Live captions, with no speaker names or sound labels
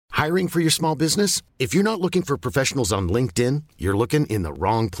Hiring for your small business? If you're not looking for professionals on LinkedIn, you're looking in the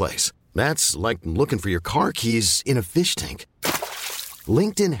wrong place. That's like looking for your car keys in a fish tank.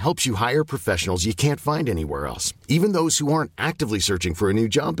 LinkedIn helps you hire professionals you can't find anywhere else, even those who aren't actively searching for a new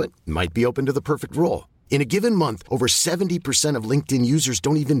job but might be open to the perfect role. In a given month, over 70% of LinkedIn users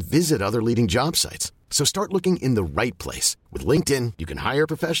don't even visit other leading job sites. So start looking in the right place. With LinkedIn, you can hire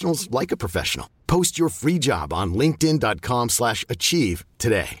professionals like a professional. Post your free job on linkedin.com/achieve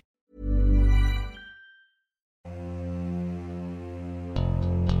today.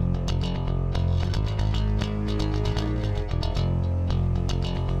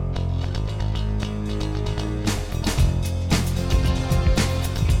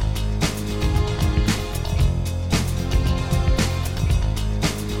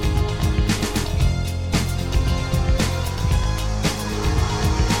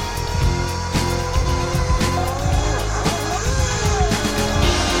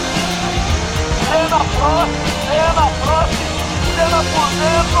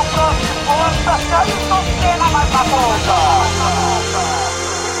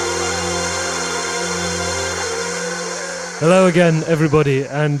 Hello again, everybody,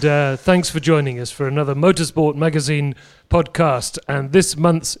 and thanks for joining us for another Motorsport Magazine podcast. And this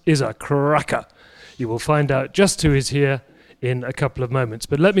month's is a cracker. You will find out just who is here in a couple of moments.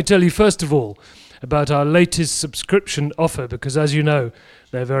 But let me tell you first of all about our latest subscription offer, because as you know,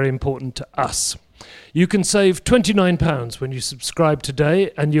 they're very important to us. You can save £29 when you subscribe today,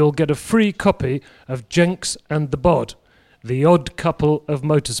 and you'll get a free copy of Jenks and the Bod, The Odd Couple of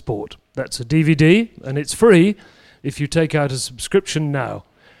Motorsport. That's a DVD, and it's free if you take out a subscription now.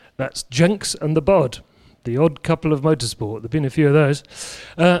 That's Jenks and the Bod, The Odd Couple of Motorsport. There have been a few of those.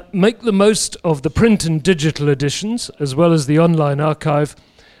 Make the most of the print and digital editions, as well as the online archive,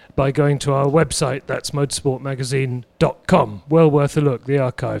 by going to our website. That's motorsportmagazine.com. Well worth a look, the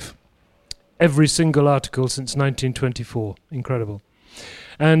archive. Every single article since 1924. Incredible.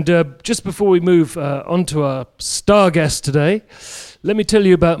 And just before we move on to our star guest today, let me tell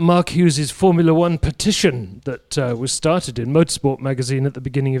you about Mark Hughes' Formula One petition that was started in Motorsport Magazine at the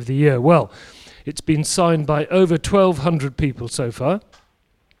beginning of the year. Well, it's been signed by over 1,200 people so far.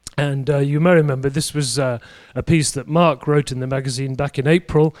 And you may remember this was a piece that Mark wrote in the magazine back in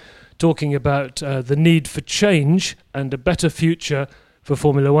April, talking about the need for change and a better future for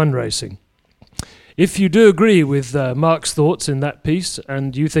Formula One racing. If you do agree with Mark's thoughts in that piece,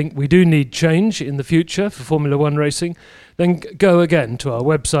 and you think we do need change in the future for Formula One racing, then go again to our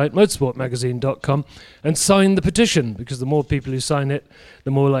website, motorsportmagazine.com, and sign the petition, because the more people who sign it,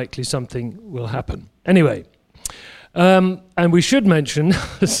 the more likely something will happen. Anyway, and we should mention,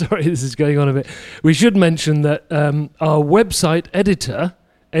 sorry, this is going on a bit, we should mention that our website editor,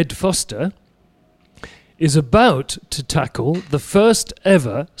 Ed Foster, is about to tackle the first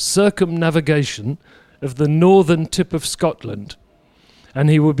ever circumnavigation of the northern tip of Scotland. And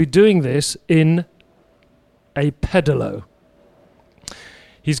he will be doing this in a pedalo.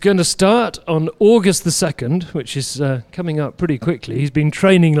 He's going to start on August the 2nd, which is coming up pretty quickly. He's been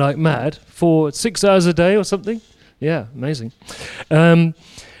training like mad for 6 hours a day or something. Yeah, amazing.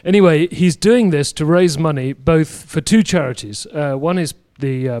 Anyway, he's doing this to raise money both for two charities. One is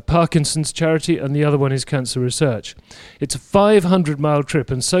the Parkinson's charity, and the other one is Cancer Research. It's a 500-mile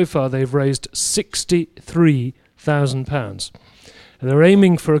trip, and so far they've raised £63,000. They're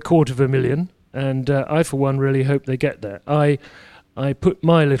aiming for $250,000, and I, for one, really hope they get there. I put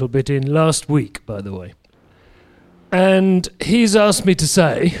my little bit in last week, by the way. And he's asked me to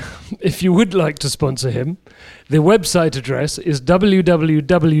say, if you would like to sponsor him, the website address is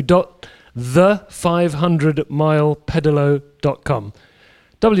www.the500milepedalo.com.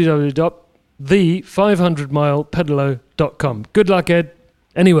 www.the500milepedalo.com. Good luck, Ed.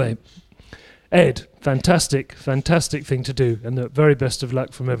 Anyway, Ed, fantastic thing to do, and the very best of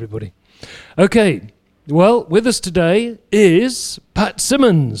luck from everybody. Okay, well, with us today is Pat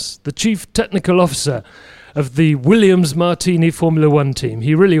Symonds, the Chief Technical Officer of the Williams Martini Formula One team.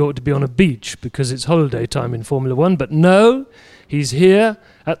 He really ought to be on a beach because it's holiday time in Formula One, but no, he's here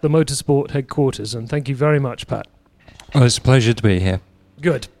at the Motorsport headquarters, and thank you very much, Pat. Oh, it's a pleasure to be here.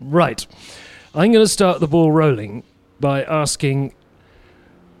 Good. Right. I'm going to start the ball rolling by asking,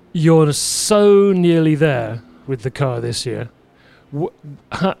 you're so nearly there with the car this year.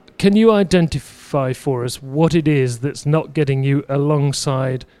 Can you identify for us what it is that's not getting you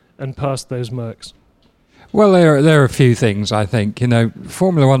alongside and past those Mercs? Well, there are a few things, I think. You know,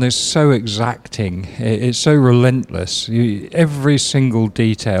 Formula One is so exacting. It's so relentless. Every single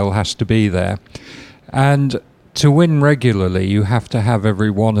detail has to be there. And to win regularly, you have to have every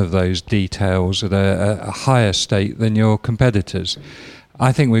one of those details at a higher state than your competitors.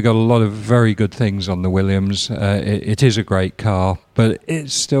 I think we've got a lot of very good things on the Williams. It is a great car, but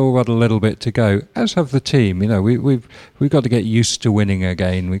it's still got a little bit to go, as have the team. You know, we've got to get used to winning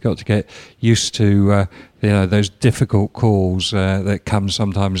again. We've got to get used to those difficult calls that come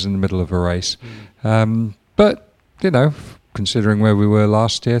sometimes in the middle of a race. But considering where we were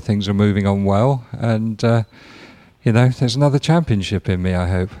last year, things are moving on well, and there's another championship in me, I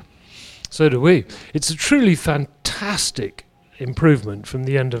hope. So do we. It's a truly fantastic improvement from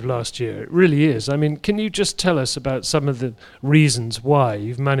the end of last year. It really is. I mean, can you just tell us about some of the reasons why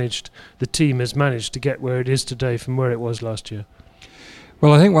the team has managed to get where it is today from where it was last year?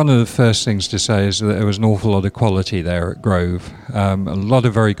 Well, I think one of the first things to say is that there was an awful lot of quality there at Grove. A lot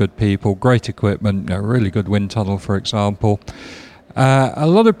of very good people, great equipment, really good wind tunnel, for example. A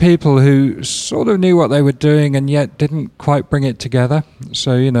lot of people who sort of knew what they were doing and yet didn't quite bring it together.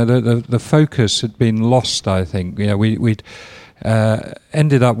 So, the focus had been lost, I think. We'd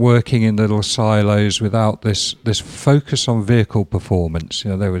ended up working in little silos without this focus on vehicle performance.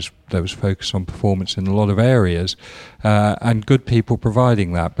 There was focus on performance in a lot of areas, and good people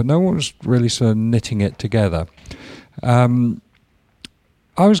providing that, but no one was really sort of knitting it together.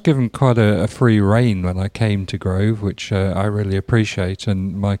 I was given quite a free rein when I came to Grove, which I really appreciate,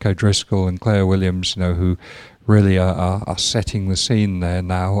 and Mike O'Driscoll and Claire Williams, who really are setting the scene there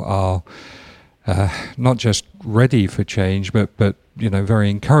now, are not just ready for change, but very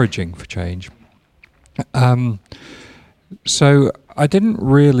encouraging for change. So I didn't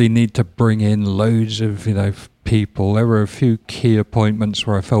really need to bring in loads of people. There were a few key appointments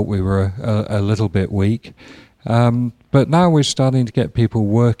where I felt we were a little bit weak. But now we're starting to get people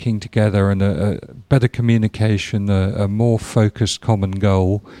working together and a better communication, a more focused common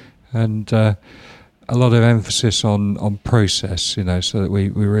goal, and a lot of emphasis on process, so that we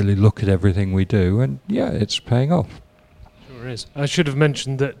really look at everything we do, and it's paying off. Sure is. I should have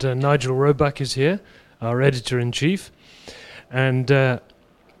mentioned that Nigel Roebuck is here, our editor-in-chief, and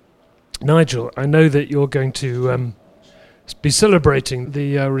Nigel, I know that you're going to be celebrating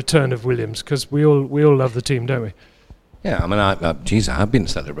the return of Williams, because we all love the team, don't we? Yeah, I mean, I've been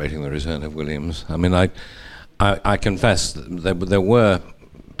celebrating the return of Williams. I mean, I confess that there were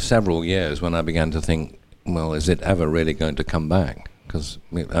several years when I began to think, well, is it ever really going to come back? Because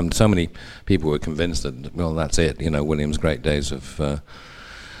so many people were convinced that, well, that's it. Williams' great days have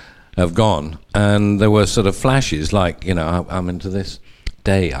gone, and there were sort of flashes like, I'm into this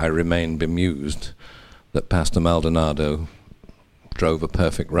day. I remain bemused that Pastor Maldonado drove a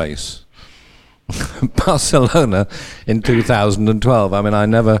perfect race. Barcelona in 2012. I mean, I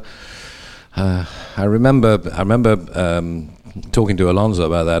remember talking to Alonso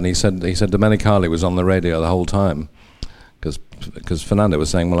about that, and he said Domenicali was on the radio the whole time because Fernando was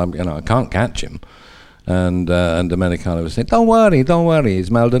saying, well, I can't catch him, and Domenicali was saying, don't worry,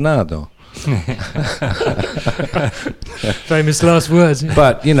 it's Maldonado. Famous last words.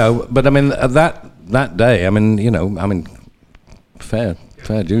 But I mean that day, I mean, fair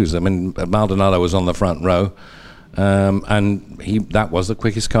dues. I mean, Maldonado was on the front row, and that was the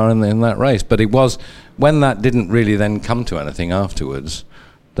quickest car in that race. But it was when that didn't really then come to anything afterwards.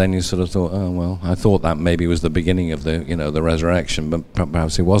 Then you sort of thought, oh well, I thought that maybe was the beginning of the the resurrection, but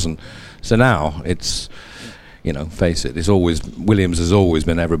perhaps it wasn't. So now it's face it, Williams has always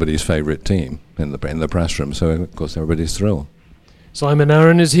been everybody's favourite team in the press room. So of course everybody's thrilled. Simon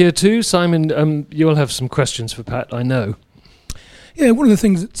Aaron is here too. Simon, you'll have some questions for Pat, I know. Yeah, one of the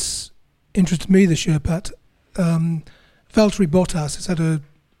things that's interested me this year, Pat, Valtteri Bottas has had a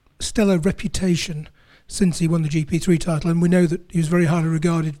stellar reputation since he won the GP3 title, and we know that he was very highly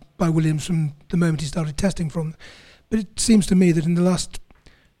regarded by Williams from the moment he started testing from. But it seems to me that in the last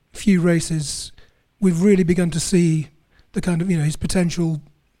few races, we've really begun to see the kind of, his potential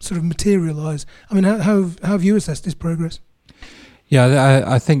sort of materialise. I mean, how have you assessed his progress? Yeah,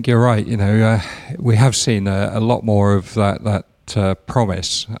 I think you're right. We have seen a lot more of that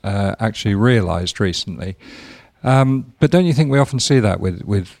promise actually realised recently. But don't you think we often see that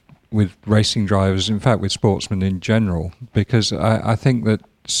with racing drivers, in fact with sportsmen in general? Because I think that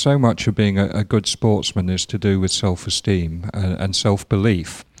so much of being a good sportsman is to do with self-esteem and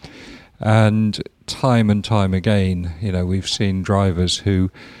self-belief. And time again, we've seen drivers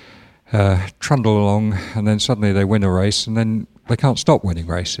who trundle along and then suddenly they win a race and then they can't stop winning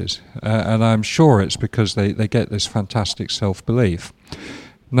races. And I'm sure it's because they get this fantastic self-belief.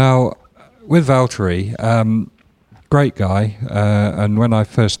 Now, with Valtteri, great guy, and when I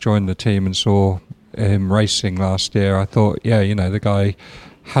first joined the team and saw him racing last year, I thought, the guy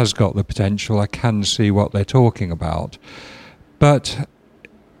has got the potential. I can see what they're talking about. But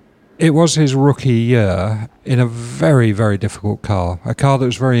It was his rookie year in a very, very difficult car, a car that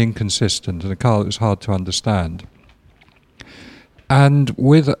was very inconsistent and a car that was hard to understand. And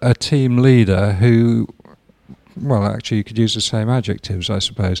with a team leader who, well, actually you could use the same adjectives, I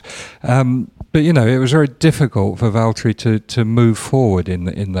suppose. But, you know, it was very difficult for Valtteri to move forward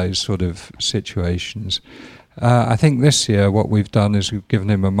in those sort of situations. I think this year what we've done is we've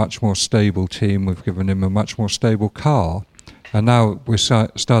given him a much more stable team, we've given him a much more stable car. And now we're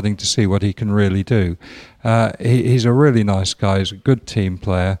starting to see what he can really do. He's a really nice guy. He's a good team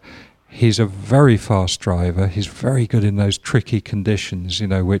player. He's a very fast driver. He's very good in those tricky conditions, you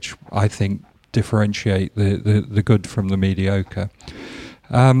know, which I think differentiate the good from the mediocre.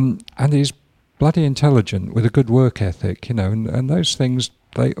 And he's bloody intelligent with a good work ethic, you know, and those things,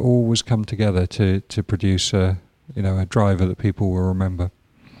 they always come together to produce a driver that people will remember.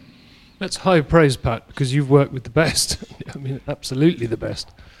 That's high praise, Pat, because you've worked with the best. I mean, absolutely the best.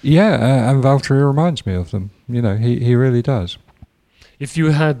 Yeah, and Valtteri reminds me of them. You know, he really does. If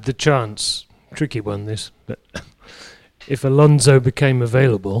you had the chance, tricky one this, but if Alonso became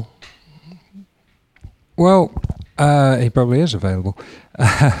available... Well, he probably is available.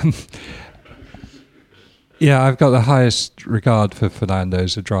 Yeah, I've got the highest regard for Fernando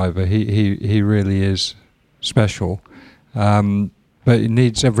as a driver. He really is special. But it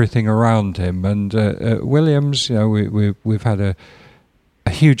needs everything around him. And Williams, you know, we've had a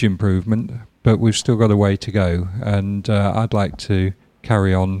huge improvement, but we've still got a way to go. And I'd like to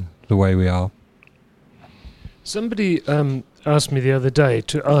carry on the way we are. Somebody asked me the other day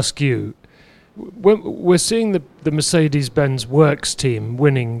to ask you, we're seeing the Mercedes-Benz Works team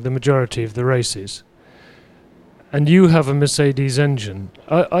winning the majority of the races, and you have a Mercedes engine.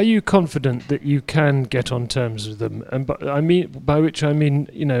 Are you confident that you can get on terms with them? And by which I mean,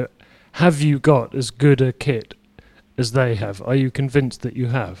 you know, have you got as good a kit as they have? Are you convinced that you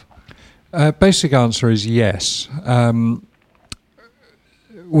have? Basic answer is yes.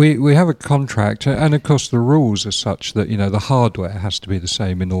 We have a contract, and of course the rules are such that, you know, the hardware has to be the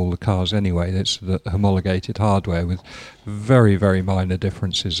same in all the cars anyway. It's the homologated hardware with very, very minor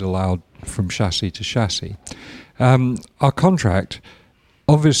differences allowed from chassis to chassis. Our contract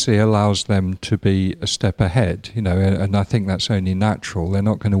obviously allows them to be a step ahead, you know, and I think that's only natural. They're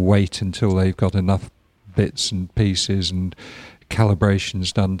not going to wait until they've got enough bits and pieces and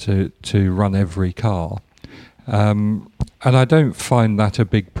calibrations done to run every car. And I don't find that a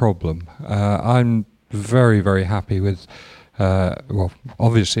big problem. I'm very, very happy with,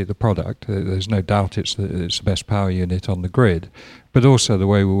 obviously the product. There's no doubt it's the best power unit on the grid, but also the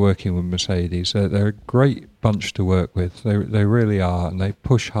way we're working with Mercedes. They're a great bunch to work with. They really are, and they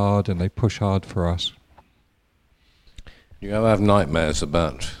push hard, and they push hard for us. You ever have nightmares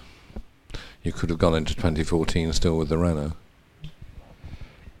about you could have gone into 2014 still with the Renault?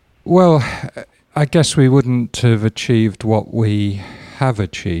 Well, I guess we wouldn't have achieved what we have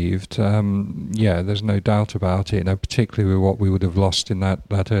achieved. Yeah, there's no doubt about it, you know, particularly with what we would have lost in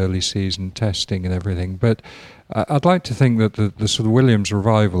that early season testing and everything. But I'd like to think that the sort of Williams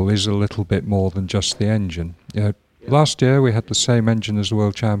revival is a little bit more than just the engine. You know, last year we had the same engine as the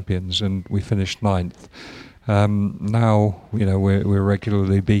world champions and we finished 9th. Now, you know, we're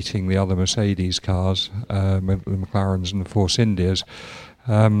regularly beating the other Mercedes cars, the McLarens and the Force Indias.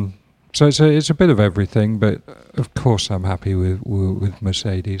 So it's a bit of everything, but of course I'm happy with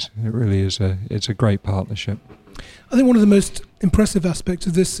Mercedes. It really is it's a great partnership. I think one of the most impressive aspects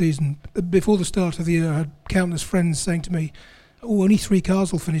of this season, before the start of the year, I had countless friends saying to me, "Oh, only 3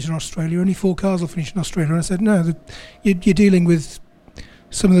 cars will finish in Australia, only 4 cars will finish in Australia." And I said, "No, you're dealing with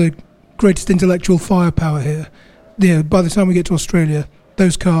some of the greatest intellectual firepower here. Yeah, by the time we get to Australia,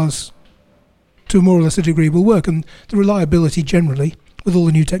 those cars, to more or less a degree, will work, and the reliability generally, with all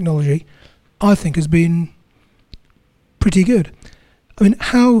the new technology, I think has been pretty good." I mean,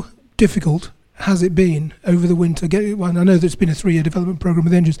 how difficult has it been over the winter? Well, I know there's been a 3-year development program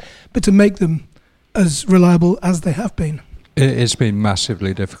with engines, but to make them as reliable as they have been? It's been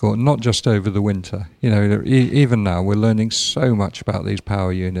massively difficult, not just over the winter. You know, even now we're learning so much about these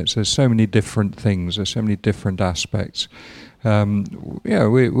power units. There's so many different things. There's so many different aspects. Yeah,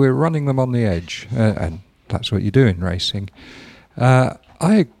 we're running them on the edge, and that's what you do in racing. I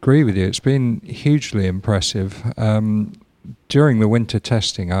agree with you. It's been hugely impressive. During the winter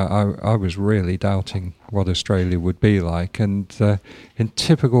testing, I was really doubting what Australia would be like, and in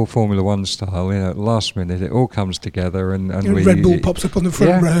typical Formula One style, you know, at the last minute it all comes together, and Red Bull pops up on the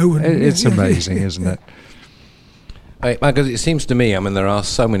front row. And it's amazing, isn't it? Because it seems to me, I mean, there are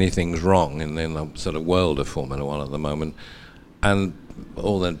so many things wrong in the sort of world of Formula One at the moment, and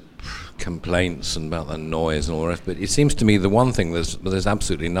all the complaints and about the noise and all the rest, but it seems to me the one thing there's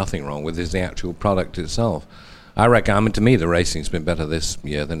absolutely nothing wrong with is the actual product itself. I reckon, I mean, to me, the racing's been better this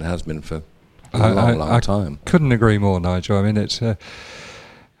year than it has been for a long time. Couldn't agree more, Nigel. I mean, it's.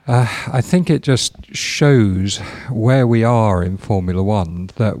 I think it just shows where we are in Formula One,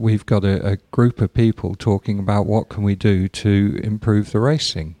 that we've got a group of people talking about what can we do to improve the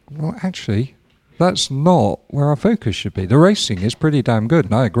racing. Well, actually, that's not where our focus should be. The racing is pretty damn good,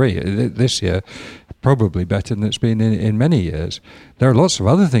 and I agree. This year, probably better than it's been in many years. There are lots of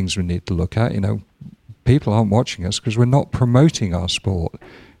other things we need to look at. People aren't watching us because we're not promoting our sport.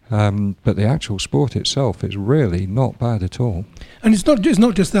 But the actual sport itself is really not bad at all. And it's not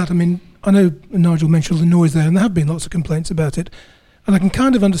just that. I mean, I know Nigel mentioned the noise there, and there have been lots of complaints about it. And I can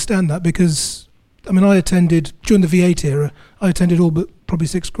kind of understand that because, I mean, I attended, during the V8 era, I attended all but probably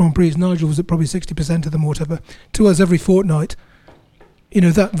 6 Grand Prix. Nigel was at probably 60% of them or whatever. To us, every fortnight,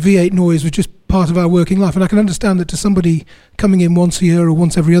 that V8 noise was just part of our working life. And I can understand that to somebody coming in once a year or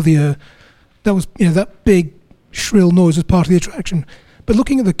once every other year, that was, that big, shrill noise was part of the attraction. But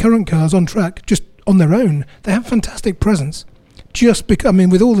looking at the current cars on track, just on their own, they have fantastic presence. Just because, I mean,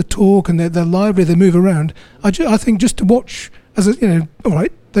 with all the talk and they're lively, they move around. I think just to watch, all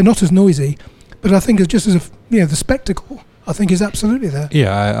right, they're not as noisy, but I think it's just as the spectacle, I think, is absolutely there.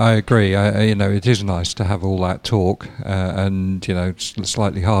 Yeah, I agree. It is nice to have all that talk and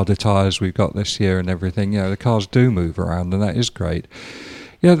slightly harder tyres we've got this year and everything. The cars do move around, and that is great.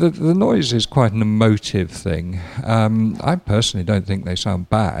 Yeah, the noise is quite an emotive thing. I personally don't think they sound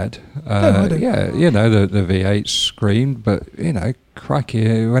bad. No, I don't. Yeah, the V8s screamed, but,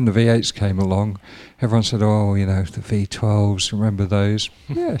 crikey, when the V8s came along, everyone said, the V12s, remember those?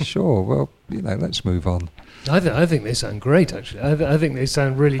 Yeah, sure, well, let's move on. I think they sound great, actually. I think they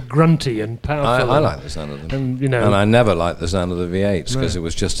sound really grunty and powerful. I like the sound of them. And I never liked the sound of the V8s because it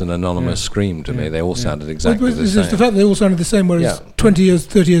was just an anonymous scream to me. They all sounded exactly the same. It's the fact that they all sounded the same, whereas 20 years,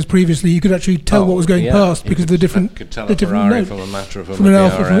 30 years previously, you could actually tell what was going past because of the different... You could tell a Ferrari from a Matra, from an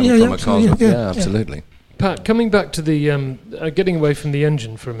Alfa, from a Cosworth. Yeah, absolutely. Pat, coming back to the... getting away from the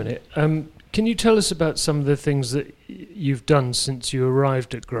engine for a minute, can you tell us about some of the things that you've done since you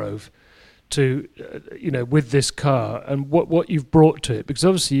arrived at Grove to with this car, and what you've brought to it? Because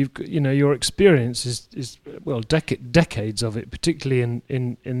obviously you've your experience is decades of it, particularly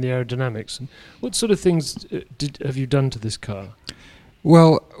in the aerodynamics. And what sort of things have you done to this car?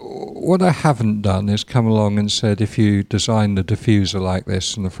 Well, what I haven't done is come along and said, if you design the diffuser like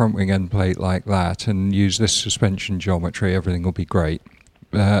this and the front wing end plate like that and use this suspension geometry, everything will be great,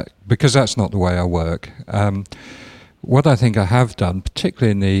 because that's not the way I work. What I think I have done,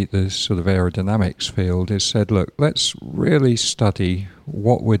 particularly in the sort of aerodynamics field, is said, look, let's really study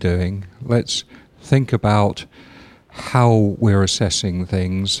what we're doing. Let's think about how we're assessing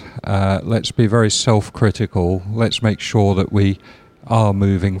things. Let's be very self-critical. Let's make sure that we are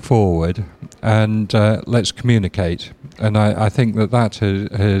moving forward, and let's communicate. And I think that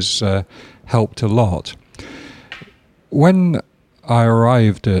has helped a lot. When I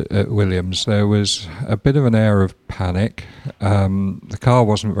arrived at Williams, there was a bit of an air of panic. The car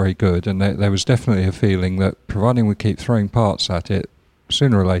wasn't very good, and there was definitely a feeling that providing we keep throwing parts at it,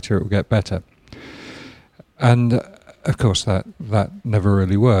 sooner or later it will get better. And of course that never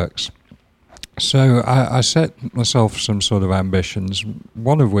really works. So I set myself some sort of ambitions,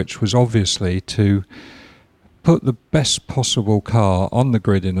 one of which was obviously to put the best possible car on the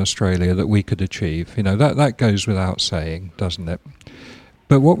grid in Australia that we could achieve. That goes without saying, doesn't it?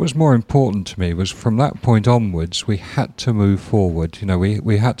 But what was more important to me was from that point onwards, we had to move forward.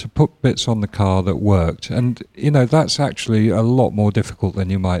 We had to put bits on the car that worked. And, that's actually a lot more difficult than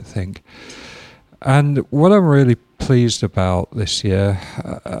you might think. And what I'm really pleased about this year,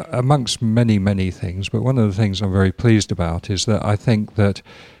 amongst many, many things, but one of the things I'm very pleased about is that I think that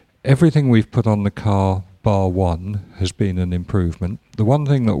everything we've put on the car bar one has been an improvement. The one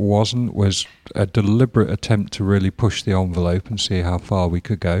thing that wasn't was a deliberate attempt to really push the envelope and see how far we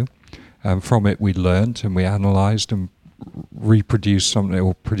could go. From it we learnt and we analysed and reproduced something,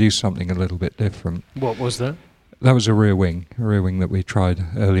 or produced something a little bit different. What was that? That was a rear wing that we tried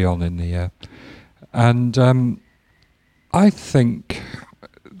early on in the year. And I think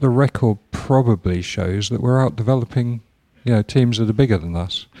the record probably shows that we're out developing teams that are bigger than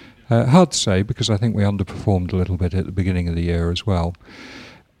us. Hard to say, because I think we underperformed a little bit at the beginning of the year as well.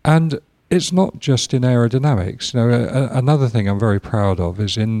 And it's not just in aerodynamics. Another thing I'm very proud of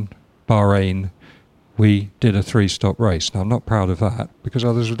is in Bahrain, we did a 3-stop race. Now, I'm not proud of that because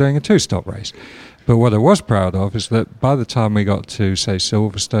others were doing a 2-stop race. But what I was proud of is that by the time we got to, say,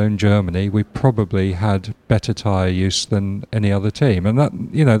 Silverstone, Germany, we probably had better tyre use than any other team. And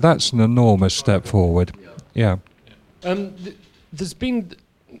that, that's an enormous step forward. Yeah. There's been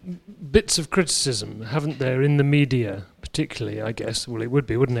bits of criticism, haven't there, in the media, particularly, I guess, well, it would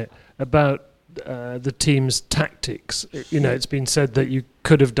be, wouldn't it, about the team's tactics. It's been said that you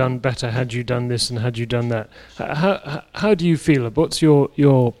could have done better had you done this and had you done that. How do you feel? What's your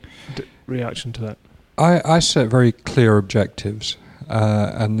reaction to that? I set very clear objectives,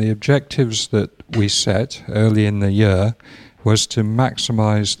 and the objectives that we set early in the year was to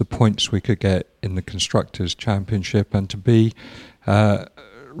maximise the points we could get in the Constructors' Championship and to be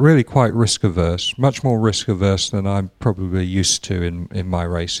really quite risk-averse, much more risk-averse than I'm probably used to in my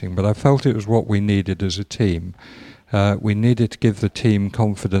racing. But I felt it was what we needed as a team. We needed to give the team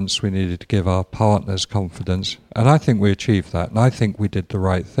confidence, we needed to give our partners confidence, and I think we achieved that, and I think we did the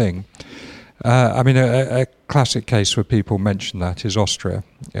right thing. A classic case where people mention that is Austria.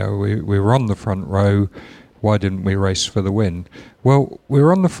 We were on the front row. Why didn't we race for the win? Well, we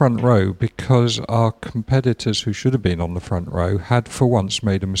were on the front row because our competitors who should have been on the front row had for once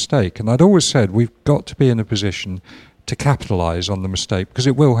made a mistake. And I'd always said we've got to be in a position to capitalise on the mistake because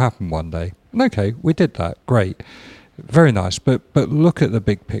it will happen one day. And okay, we did that. Great. Very nice. But look at the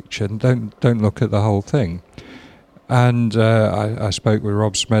big picture and don't look at the whole thing. And I spoke with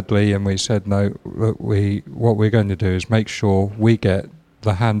Rob Smedley and we said, no, look, what we're going to do is make sure we get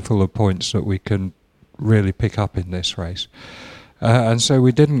the handful of points that we can really pick up in this race. And so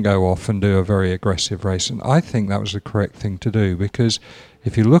we didn't go off and do a very aggressive race. And I think that was the correct thing to do because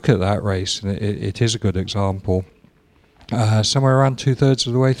if you look at that race, and it is a good example, somewhere around 2/3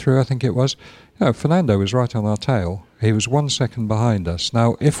 of the way through, I think it was, Fernando was right on our tail. He was 1 second behind us.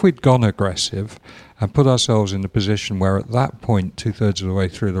 Now, if we'd gone aggressive and put ourselves in a position where at that point, 2/3 of the way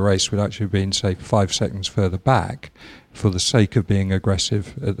through the race, we'd actually been, say, 5 seconds further back for the sake of being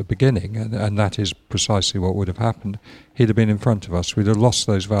aggressive at the beginning, and that is precisely what would have happened, he'd have been in front of us. We'd have lost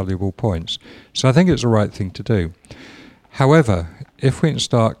those valuable points. So I think it's the right thing to do. However, if we can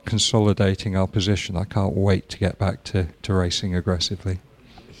start consolidating our position, I can't wait to get back to racing aggressively.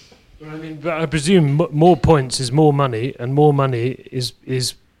 But I presume more points is more money, and more money is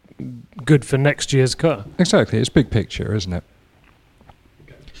good for next year's car. Exactly, it's big picture, isn't it?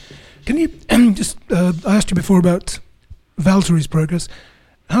 Can you just? I asked you before about Valtteri's progress.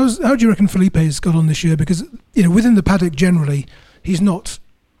 How do you reckon Felipe's got on this year? Because within the paddock generally, he's not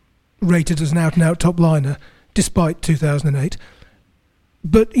rated as an out-and-out top liner, despite 2008.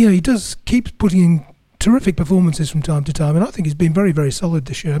 But he does keep putting in terrific performances from time to time, and I think he's been very, very solid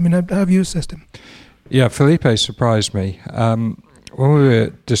this year. I mean, how have you assessed him? Yeah, Felipe surprised me. When we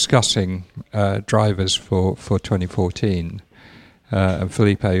were discussing drivers for 2014, and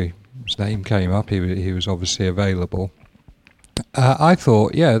Felipe's name came up, he was obviously available. I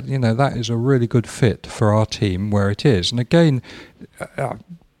thought, that is a really good fit for our team where it is. And again, I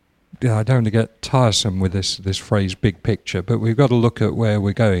don't want to get tiresome with this phrase, big picture, but we've got to look at where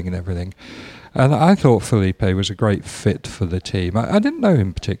we're going and everything. And I thought Felipe was a great fit for the team. I didn't know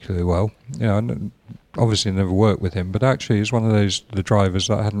him particularly well. Obviously never worked with him, but actually he's one of the drivers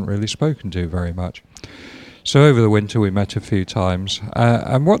that I hadn't really spoken to very much. So over the winter we met a few times.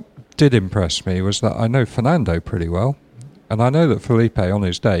 And what did impress me was that I know Fernando pretty well. And I know that Felipe on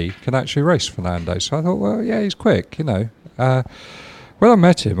his day can actually race Fernando. So I thought, well, yeah, he's quick, When I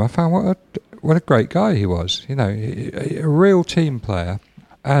met him, I found what a great guy he was. A real team player.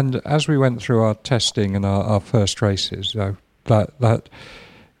 And as we went through our testing and our first races, that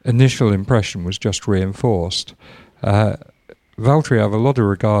initial impression was just reinforced. Valtteri I have a lot of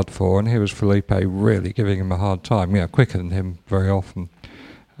regard for, and here was Felipe really giving him a hard time, quicker than him very often.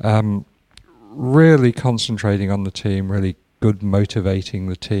 Really concentrating on the team, really good motivating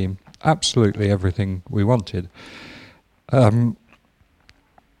the team. Absolutely everything we wanted. Over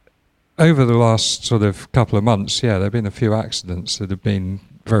the last sort of couple of months, there have been a few accidents that have been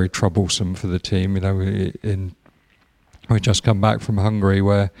very troublesome for the team. We just come back from Hungary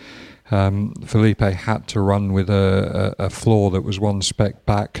where Felipe had to run with a floor that was one spec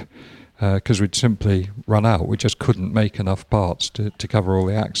back because we'd simply run out. We just couldn't make enough parts to cover all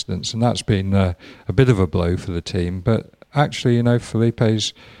the accidents, and that's been a bit of a blow for the team. But actually,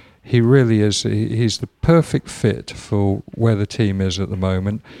 Felipe's, he really is, he's the perfect fit for where the team is at the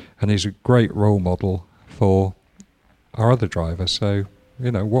moment, and he's a great role model for our other driver. So,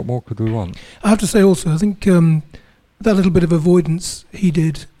 what more could we want? I have to say also, I think that little bit of avoidance he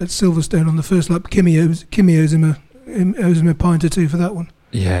did at Silverstone on the first lap, Kimi owes him a pint or two for that one.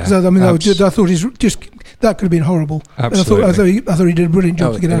 Yeah, I mean, I thought he's just that could have been horrible. Absolutely. And I thought he did a brilliant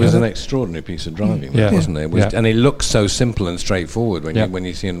job to get out of it. It was an extraordinary piece of driving, Yeah. wasn't it? And it looks so simple and straightforward when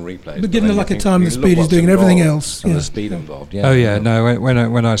you see in replays. But given then the lack you of think, time, the look speed he's what's doing, and everything involved, else. and Yeah. the speed involved. Yeah. Oh yeah, no.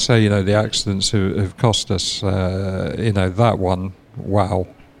 When I say the accidents have cost us, that one. Wow,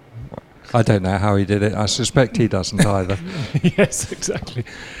 I don't know how he did it. I suspect he doesn't either. Yes, exactly.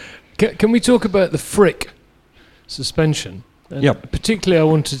 Can we talk about the Frick suspension? And Yep. Particularly, I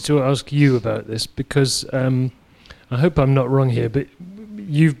wanted to ask you about this because I hope I'm not wrong here, but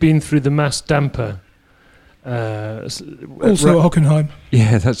you've been through the mass damper. Also at Hockenheim.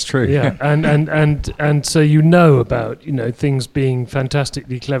 Yeah, that's true. Yeah, and so about things being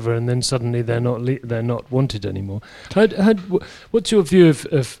fantastically clever, and then suddenly they're not wanted anymore. What's your view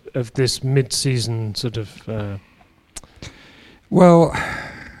of this mid-season sort of? Well,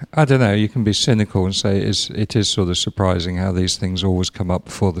 I don't know. You can be cynical and say it is sort of surprising how these things always come up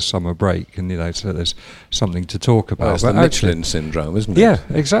before the summer break, and so there's something to talk about. Well, it's the Michelin syndrome, isn't it? Yeah,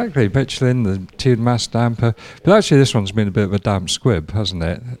 exactly. Michelin, the tuned mass damper. But actually, this one's been a bit of a damp squib, hasn't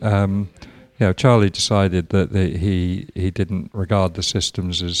it? Charlie decided that he didn't regard the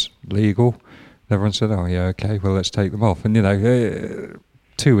systems as legal. Everyone said, "Oh, yeah, okay. Well, let's take them off." And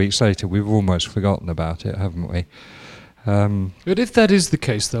 2 weeks later, we've almost forgotten about it, haven't we? But if that is the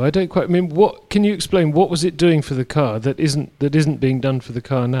case, though, I don't quite. I mean, what can you explain? What was it doing for the car that isn't being done for the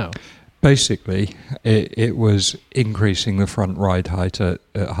car now? Basically, it was increasing the front ride height at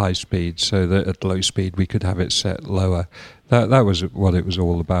high speed, so that at low speed we could have it set lower. That was what it was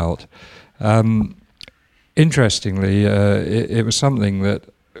all about. Interestingly, it was something that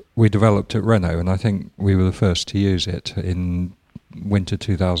we developed at Renault, and I think we were the first to use it in winter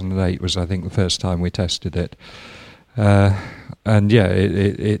 2008. Was I think the first time we tested it.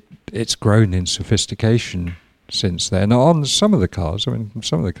 It's grown in sophistication since then. On some of the cars,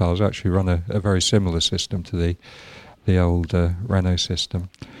 some of the cars actually run a very similar system to the old Renault system,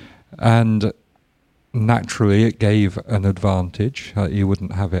 and naturally it gave an advantage. You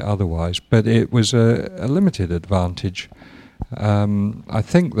wouldn't have it otherwise, but it was a limited advantage. I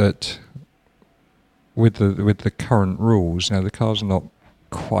think that with the current rules, the cars are not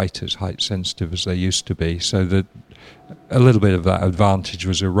quite as height sensitive as they used to be, so that a little bit of that advantage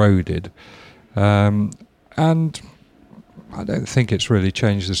was eroded, and I don't think it's really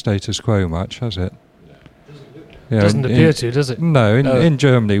changed the status quo much, has it? Doesn't appear to, does it? No, in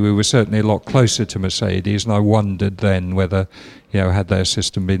Germany we were certainly a lot closer to Mercedes, and I wondered then whether had their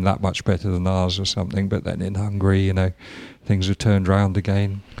system been that much better than ours or something. But then in Hungary, things have turned round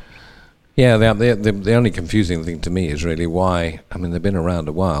again. Yeah, the only confusing thing to me is really why. I mean, they've been around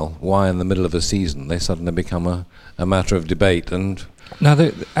a while. Why, in the middle of a season, they suddenly become a matter of debate? And now,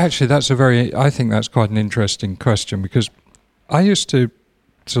 actually, I think that's quite an interesting question, because I used to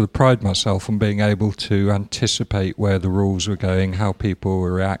sort of pride myself on being able to anticipate where the rules were going, how people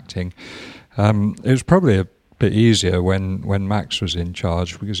were reacting. It was probably a bit easier when Max was in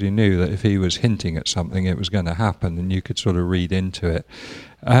charge, because you knew that if he was hinting at something, it was going to happen, and you could sort of read into it.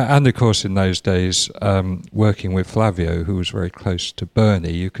 And of course, in those days, working with Flavio, who was very close to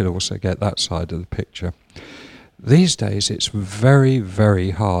Bernie, you could also get that side of the picture. These days, it's very,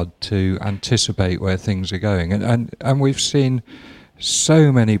 very hard to anticipate where things are going, and we've seen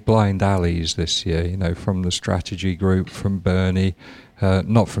so many blind alleys this year. From the strategy group, from Bernie,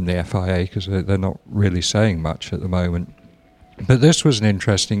 not from the FIA, because they're not really saying much at the moment. But this was an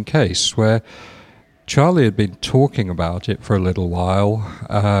interesting case where Charlie had been talking about it for a little while.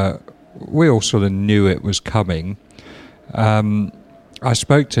 We all sort of knew it was coming. I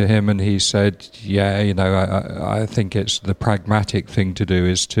spoke to him and he said, I think it's the pragmatic thing to do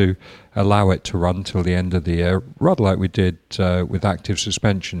is to allow it to run till the end of the year, rather like we did with active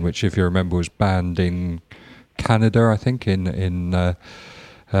suspension, which, if you remember, was banned in Canada, I think, in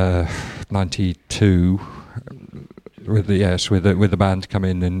 92, with the ban to come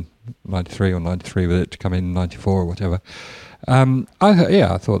in 93 or 93, with it to come in 94 or whatever. I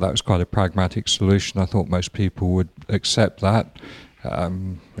thought that was quite a pragmatic solution. I thought most people would accept that.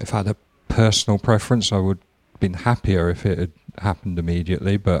 If I had a personal preference, I would have been happier if it had happened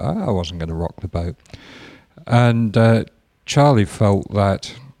immediately, but I wasn't going to rock the boat. And Charlie felt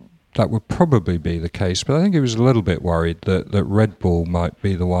that would probably be the case, but I think he was a little bit worried that Red Bull might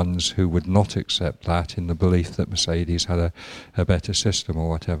be the ones who would not accept that, in the belief that Mercedes had a better system or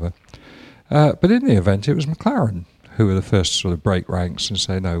whatever. But in the event, it was McLaren who were the first to sort of break ranks and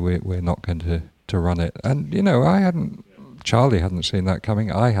say, no, we're not going to run it. And, Charlie hadn't seen that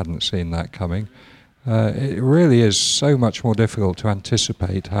coming. I hadn't seen that coming. It really is so much more difficult to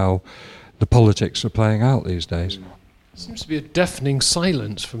anticipate how the politics are playing out these days. Seems to be a deafening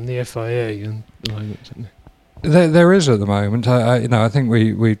silence from the FIA. And There is at the moment. I think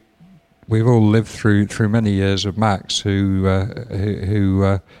we've all lived through many years of Max, who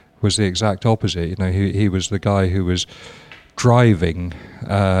was the exact opposite. You know, he was the guy who was driving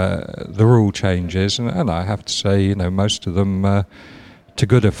the rule changes, and I have to say, you know, most of them to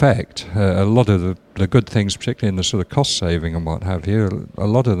good effect. A lot of the good things, particularly in the sort of cost saving and what have you, a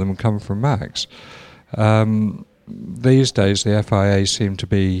lot of them come from Max. These days, the FIA seem to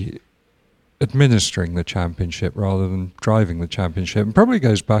be administering the championship rather than driving the championship, and probably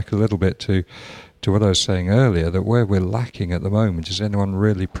goes back a little bit to what I was saying earlier, that where we're lacking at the moment is anyone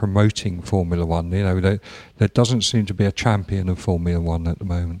really promoting Formula One. You know, there doesn't seem to be a champion of Formula One at the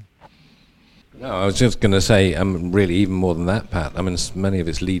moment. No, I was just going to say, really even more than that, Pat. I mean, many of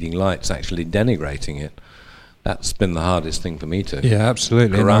its leading lights actually denigrating it. That's been the hardest thing for me to. Yeah,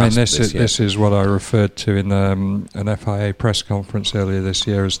 absolutely. I mean, this is what I referred to in an FIA press conference earlier this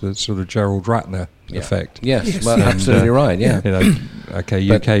year as the sort of Gerald Ratner effect. Yes, well, absolutely right. Yeah. You know, okay,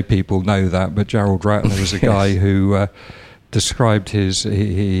 UK people know that, but Gerald Ratner was a guy who described his.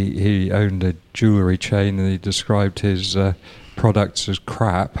 He owned a jewellery chain, and he described his products as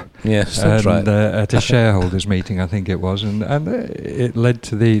crap. Yes, that's right. At a shareholders meeting, I think it was, and it led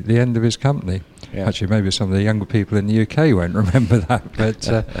to the end of his company. Yeah. Actually, maybe some of the younger people in the UK won't remember that,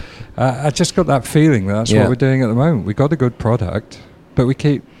 but I just got that feeling that's what we're doing at the moment. We've got a good product, but we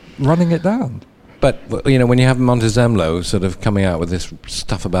keep running it down. But, you know, when you have Montezemolo sort of coming out with this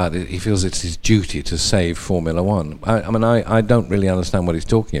stuff about it, he feels it's his duty to save Formula One. I mean, I don't really understand what he's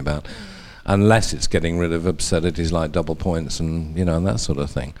talking about, unless it's getting rid of absurdities like double points and, you know, and that sort of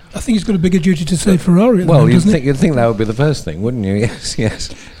thing. I think he's got a bigger duty to save Ferrari. Well, you'd think that would be the first thing, wouldn't you?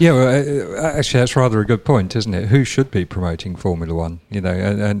 Yes. Yeah, well, actually, that's rather a good point, isn't it? Who should be promoting Formula One, you know,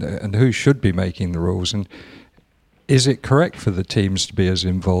 and who should be making the rules? And is it correct for the teams to be as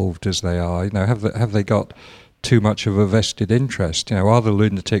involved as they are? You know, have they got too much of a vested interest? You know, are the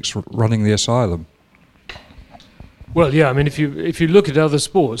lunatics running the asylum? Well, yeah, I mean, if you look at other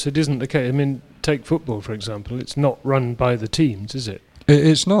sports, it isn't the case. I mean, take football, for example. It's not run by the teams, is it?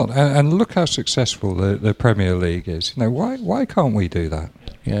 It's not. And look how successful the Premier League is. You know, why can't we do that?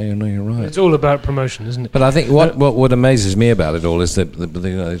 Yeah, you know, you're right. It's all about promotion, isn't it? But I think what amazes me about it all is that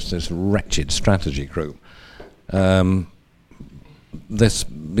this wretched strategy group. This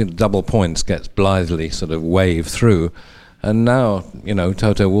double points gets blithely sort of waved through. And now, you know,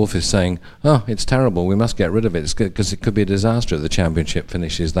 Toto Wolff is saying, "Oh, it's terrible. We must get rid of it because it could be a disaster if the championship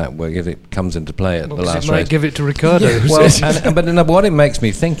finishes that way if it comes into play at the last race." It might give it to Ricciardo. Yeah. Well, but what it makes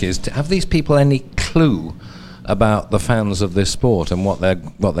me think is, have these people any clue about the fans of this sport and what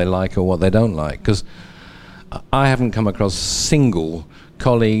they like or what they don't like? Because I haven't come across a single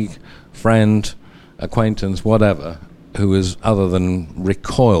colleague, friend, acquaintance, whatever, who is other than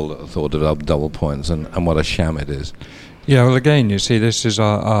recoiled at the thought of double points and what a sham it is. Yeah, well, again, you see, this is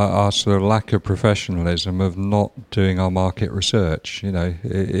our sort of lack of professionalism of not doing our market research. You know,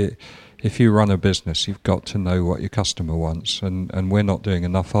 if you run a business, you've got to know what your customer wants, and we're not doing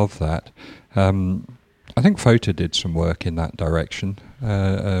enough of that. I think FOTA did some work in that direction,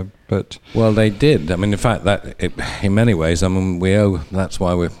 but well, they did. I mean, in fact, in many ways, I mean, that's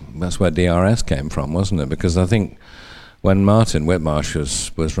where DRS came from, wasn't it? Because I think when Martin Whitmarsh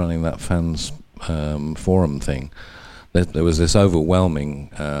was running that fans forum thing, there was this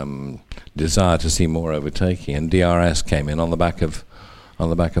overwhelming desire to see more overtaking, and DRS came in on the back of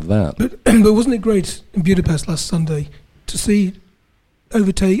that. But wasn't it great in Budapest last Sunday to see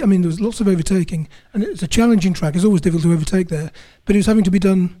overtake? I mean, there was lots of overtaking, and it's a challenging track. It's always difficult to overtake there, but it was having to be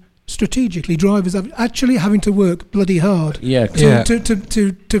done strategically. Drivers actually having to work bloody hard.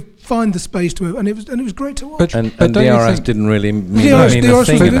 To find the space to, and it was great to watch. And DRS didn't really mean DRS a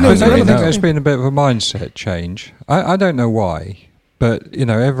thing. I think there's been a bit of a mindset change. I don't know why, but you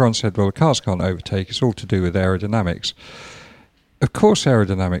know, everyone said, well, the cars can't overtake. It's all to do with aerodynamics. Of course,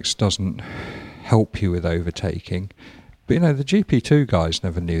 aerodynamics doesn't help you with overtaking. But, you know, the GP2 guys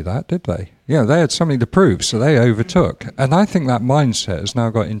never knew that, did they? You know, they had something to prove, so they overtook. And I think that mindset has now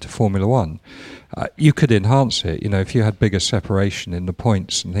got into Formula One. You could enhance it, you know, if you had bigger separation in the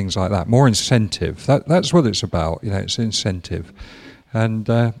points and things like that. More incentive. That's what it's about, you know, it's incentive. And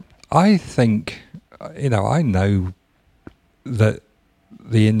I think, you know, I know that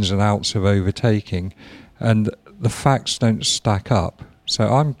the ins and outs of overtaking and the facts don't stack up. So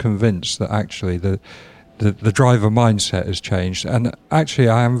I'm convinced that actually the driver mindset has changed, and actually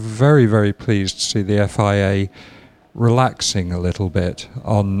I am very, very pleased to see the FIA relaxing a little bit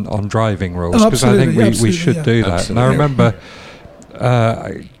on driving rules, because I think we should do that. Absolutely. And I remember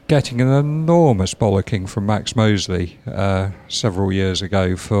getting an enormous bollocking from Max Mosley several years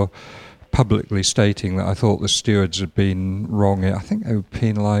ago for publicly stating that I thought the stewards had been wrong. I think they were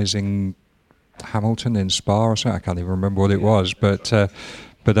penalising Hamilton in Spa or something. I can't even remember what it was, but I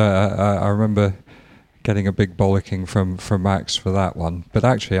remember getting a big bollocking from Max for that one. But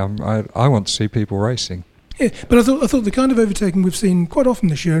actually, I want to see people racing. Yeah, but I thought the kind of overtaking we've seen quite often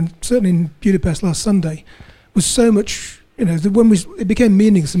this year, and certainly in Budapest last Sunday, was so much. When it became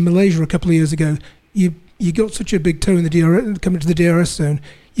meaningless in Malaysia a couple of years ago, you got such a big toe in the DRS, coming to the DRS zone,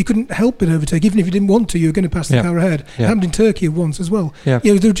 you couldn't help but overtake. Even if you didn't want to, you were going to pass the car ahead. It happened in Turkey once as well. Yeah.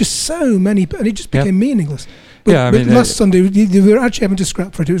 There were just so many, and it just became meaningless. But last Sunday, they were actually having to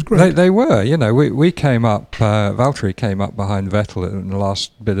scrap for it. It was great. They were. We came up, Valtteri came up behind Vettel in the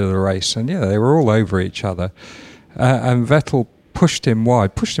last bit of the race, and they were all over each other. And Vettel pushed him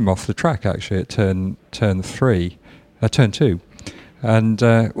wide, pushed him off the track actually at turn 2. And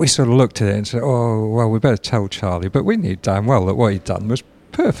we sort of looked at it and said, oh, well, we better tell Charlie. But we knew damn well that what he'd done was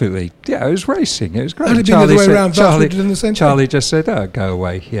perfectly, it was racing. It was great. Had it been the other way around, Charlie did the same Charlie just said, oh, go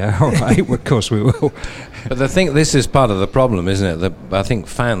away. Yeah, all right, of course we will. But I think this is part of the problem, isn't it? I think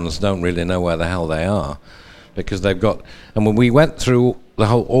fans don't really know where the hell they are, because they've got... And when we went through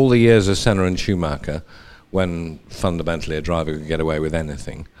all the years of Senna and Schumacher, when fundamentally a driver could get away with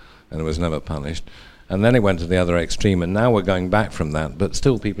anything and was never punished, and then it went to the other extreme, and now we're going back from that, but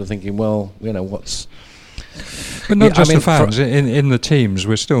still people are thinking, well, what's... But not just the fans, in the teams,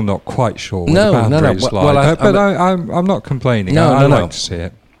 we're still not quite sure what the boundaries lie. But I'm not complaining. I like to see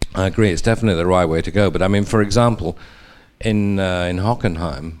it. I agree, it's definitely the right way to go. But I mean, for example, in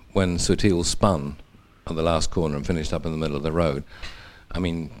Hockenheim, when Sutil spun at the last corner and finished up in the middle of the road, I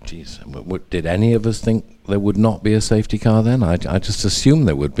mean, geez, did any of us think there would not be a safety car then? I just assumed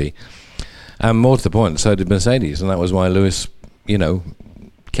there would be. And more to the point, so did Mercedes, and that was why Lewis,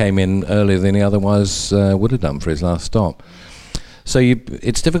 came in earlier than he otherwise would have done for his last stop. So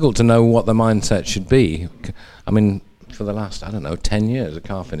it's difficult to know what the mindset should be. I mean, for the last, 10 years, a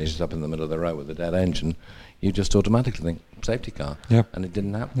car finishes up in the middle of the road with a dead engine, you just automatically think, safety car. Yep. And it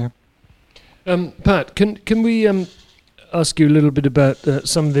didn't happen. Yep. Pat, can we ask you a little bit about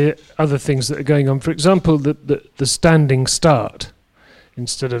some of the other things that are going on? For example, the standing start.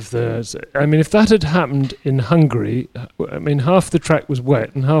 Instead of if that had happened in Hungary, half the track was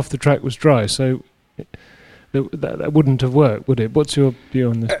wet and half the track was dry, so that wouldn't have worked, would it? What's your view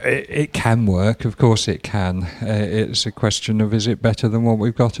on this? It can work, of course it can. It's a question of, is it better than what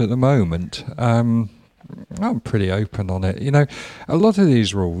we've got at the moment? I'm pretty open on it. A lot of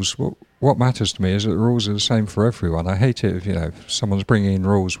these rules, what matters to me is that the rules are the same for everyone. I hate it if someone's bringing in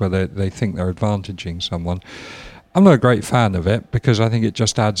rules where they think they're advantaging someone. I'm not a great fan of it because I think it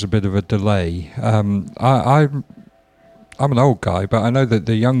just adds a bit of a delay. I'm an old guy, but I know that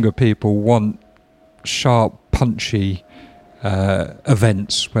the younger people want sharp, punchy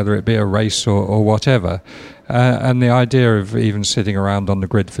events, whether it be a race or whatever. And the idea of even sitting around on the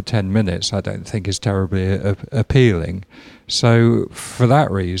grid for 10 minutes, I don't think is terribly appealing. So for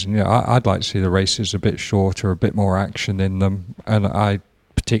that reason, I'd like to see the races a bit shorter, a bit more action in them, and I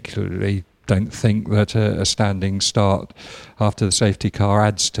particularly don't think that a standing start after the safety car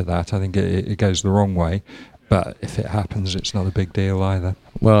adds to that. I think it goes the wrong way. But if it happens, it's not a big deal either.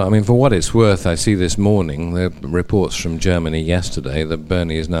 Well, for what it's worth, I see this morning, the reports from Germany yesterday that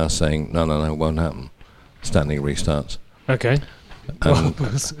Bernie is now saying, no, it won't happen. Standing restarts. Okay.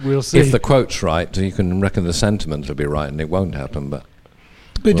 We'll see. If the quote's right, you can reckon the sentiment will be right and it won't happen, but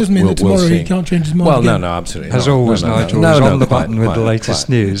it doesn't mean that tomorrow he can't change his mind. Well, again. no, absolutely. As always, Nigel is on the button with the latest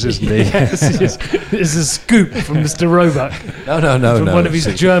news, isn't he? Yes, it's a scoop from Mr. Roebuck. No. From one of his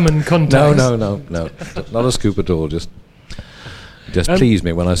German contacts. No. Not a scoop at all. Just pleased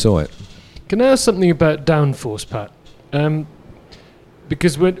me when I saw it. Can I ask something about downforce, Pat?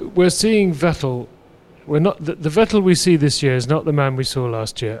 Because we're seeing Vettel. We're not the Vettel we see this year is not the man we saw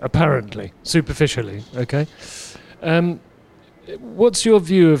last year. Apparently, superficially. Okay. What's your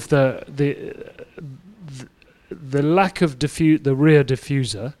view of the lack of the rear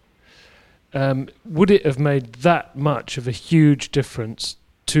diffuser? Would it have made that much of a huge difference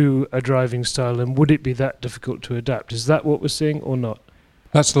to a driving style, and would it be that difficult to adapt? Is that what we're seeing or not?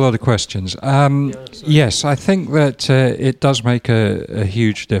 That's a lot of questions. Yes, I think that it does make a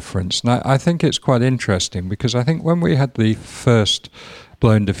huge difference. And I think it's quite interesting because I think when we had the first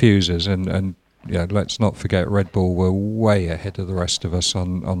blown diffusers and let's not forget Red Bull were way ahead of the rest of us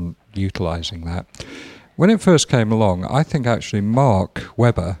on utilising that. When it first came along, I think actually Mark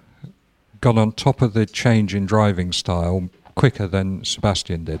Webber got on top of the change in driving style quicker than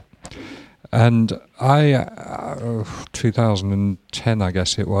Sebastian did. And I, 2010, I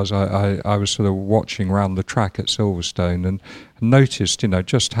guess it was, I was sort of watching round the track at Silverstone and noticed,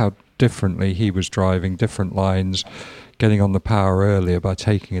 just how differently he was driving, different lines, getting on the power earlier by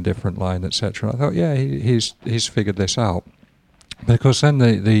taking a different line, etc. I thought, yeah, he's figured this out. But of course, then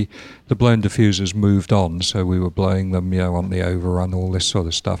the blown diffusers moved on, so we were blowing them, on the overrun, all this sort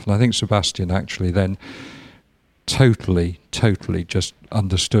of stuff. And I think Sebastian actually then totally just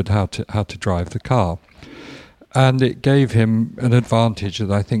understood how to drive the car, and it gave him an advantage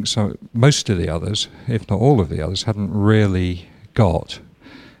that I think most of the others, if not all of the others, hadn't really got.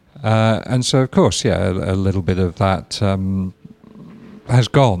 And so, of course, a little bit of that has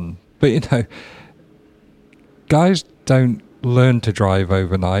gone. But, guys don't learn to drive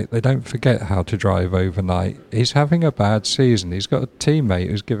overnight. They don't forget how to drive overnight. He's having a bad season. He's got a teammate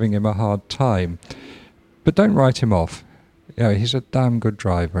who's giving him a hard time. But don't write him off. He's a damn good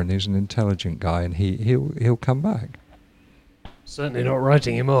driver and he's an intelligent guy, and he'll come back. Certainly not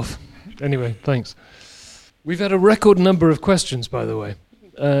writing him off. Anyway, thanks. We've had a record number of questions, by the way.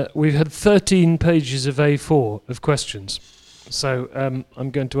 We've had 13 pages of A4 of questions. So I'm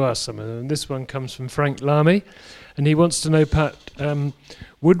going to ask some of them. This one comes from Frank Lamy, and he wants to know, Pat,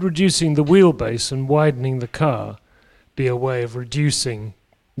 would reducing the wheelbase and widening the car be a way of reducing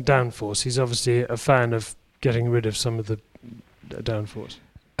downforce? He's obviously a fan of getting rid of some of the downforce.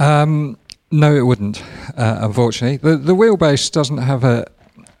 No, it wouldn't, unfortunately. The wheelbase doesn't have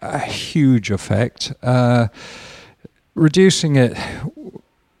a huge effect. Reducing it,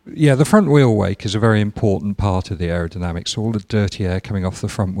 the front wheel wake is a very important part of the aerodynamics, all the dirty air coming off the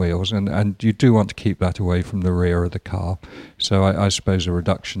front wheels, and you do want to keep that away from the rear of the car. So I suppose a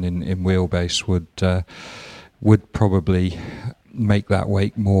reduction in wheelbase would probably make that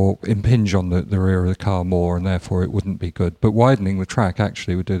wake more, impinge on the rear of the car more, and therefore it wouldn't be good. But widening the track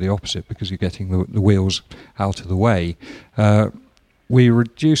actually would do the opposite, because you're getting the wheels out of the way. We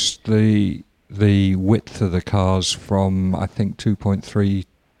reduced the width of the cars from, I think, 2.3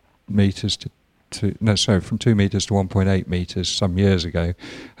 metres from 2 metres to 1.8 metres some years ago,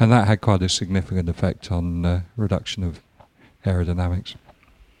 and that had quite a significant effect on reduction of aerodynamics.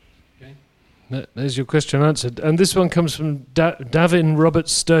 There's your question answered. And this one comes from Davin Robert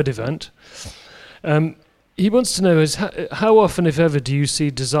Sturdivant. He wants to know how often, if ever, do you see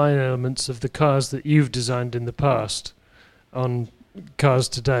design elements of the cars that you've designed in the past on cars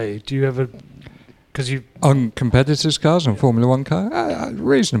today? Do you ever... On competitors' cars, on Formula One cars?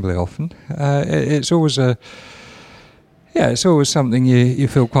 Reasonably often. It's always it's always something you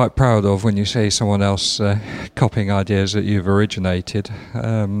feel quite proud of when you see someone else copying ideas that you've originated.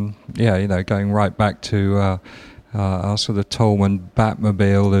 Going right back to our sort of Tolman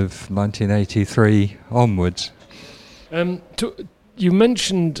Batmobile of 1983 onwards. You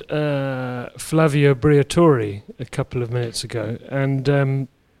mentioned Flavio Briatore a couple of minutes ago, and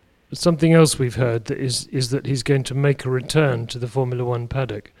something else we've heard is that he's going to make a return to the Formula One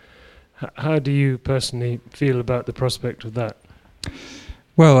paddock. How do you personally feel about the prospect of that?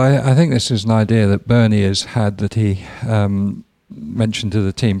 Well, I think this is an idea that Bernie has had, that he mentioned to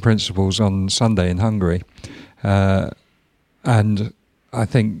the team principals on Sunday in Hungary. And I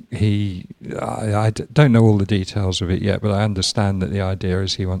think I don't know all the details of it yet, but I understand that the idea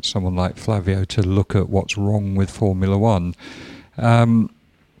is he wants someone like Flavio to look at what's wrong with Formula One.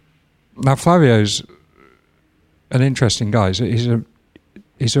 Now, Flavio's an interesting guy.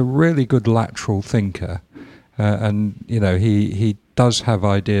 He's a really good lateral thinker, and he does have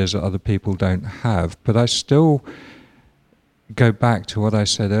ideas that other people don't have. But I still go back to what I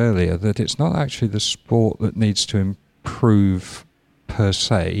said earlier, that it's not actually the sport that needs to improve per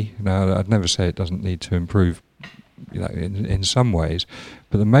se. Now, I'd never say it doesn't need to improve, in some ways,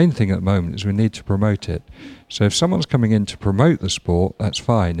 but the main thing at the moment is we need to promote it. So if someone's coming in to promote the sport, that's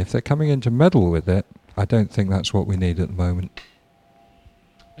fine. If they're coming in to meddle with it, I don't think that's what we need at the moment.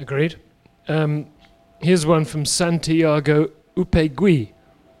 Agreed. Here's one from Santiago Upegui.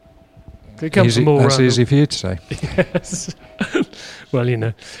 They come from all That's around. Easy for you to say. Yes. Well,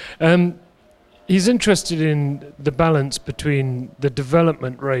 he's interested in the balance between the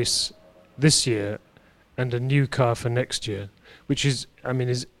development race this year and a new car for next year, which is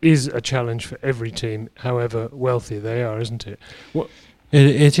a challenge for every team, however wealthy they are, isn't it?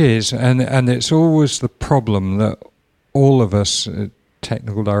 It is, and it's always the problem that all of us,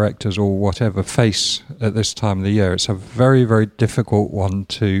 technical directors or whatever, face at this time of the year. It's a very, very difficult one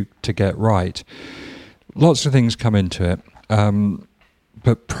to get right. Lots of things come into it,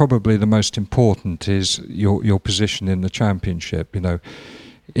 but probably the most important is your position in the championship.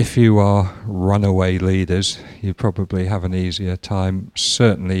 if you are runaway leaders, you probably have an easier time.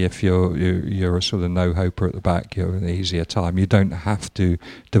 Certainly if you're a sort of no-hoper at the back, you have an easier time. You don't have to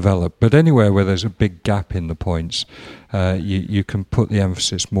develop. But anywhere where there's a big gap in the points, you can put the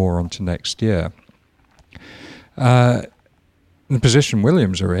emphasis more onto next year. The position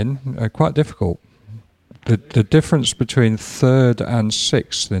Williams are in are quite difficult. The difference between third and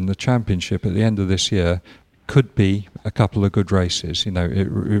sixth in the championship at the end of this year could be a couple of good races. It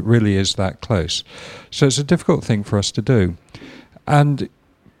really is that close. So it's a difficult thing for us to do. And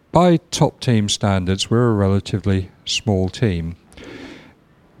by top team standards, we're a relatively small team.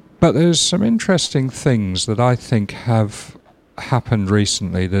 But there's some interesting things that I think have happened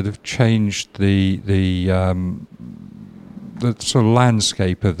recently that have changed the sort of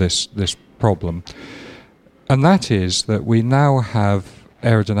landscape of this problem. And that is that we now have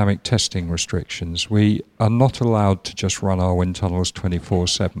aerodynamic testing restrictions. We are not allowed to just run our wind tunnels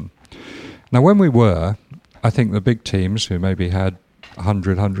 24/7. Now, when we were, I think the big teams who maybe had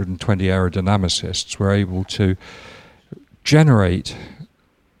 100, 120 aerodynamicists were able to generate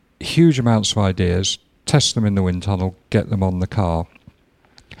huge amounts of ideas, test them in the wind tunnel, get them on the car.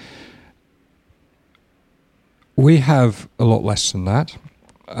 We have a lot less than that,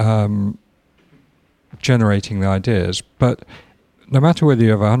 generating the ideas, but no matter whether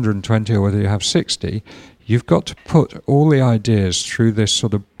you have 120 or whether you have 60, you've got to put all the ideas through this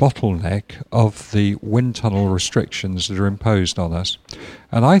sort of bottleneck of the wind tunnel restrictions that are imposed on us.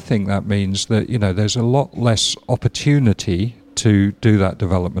 And I think that means that, there's a lot less opportunity to do that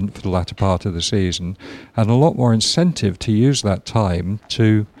development for the latter part of the season, and a lot more incentive to use that time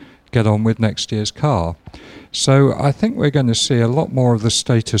to get on with next year's car. So I think we're going to see a lot more of the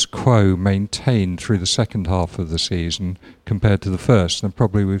status quo maintained through the second half of the season compared to the first than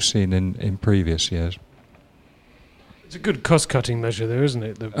probably we've seen in previous years. It's a good cost-cutting measure there, isn't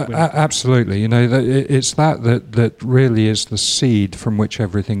it? Absolutely. It's that really is the seed from which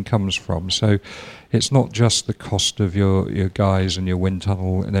everything comes from. So it's not just the cost of your guys and your wind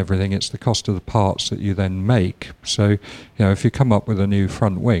tunnel and everything, it's the cost of the parts that you then make. So, if you come up with a new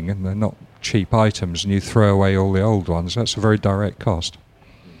front wing and they're not cheap items and you throw away all the old ones, that's a very direct cost.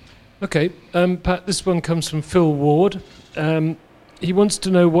 Okay, Pat, this one comes from Phil Ward. He wants to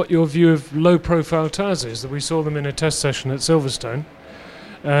know what your view of low-profile tyres is, that we saw them in a test session at Silverstone.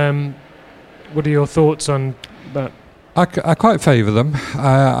 What are your thoughts on that? I quite favour them.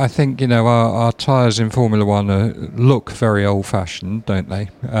 I think, our tyres in Formula One look very old-fashioned, don't they?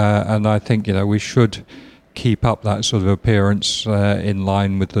 And I think, we should keep up that sort of appearance in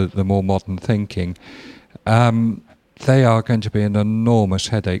line with the more modern thinking. They are going to be an enormous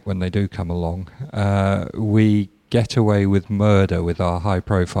headache when they do come along. We get away with murder with our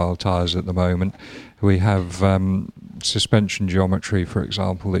high-profile tyres at the moment. We have suspension geometry, for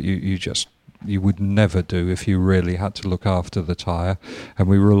example, that you would never do if you really had to look after the tyre, and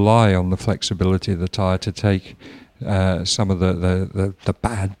we rely on the flexibility of the tyre to take some of the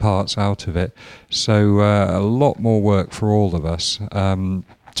bad parts out of it. So a lot more work for all of us.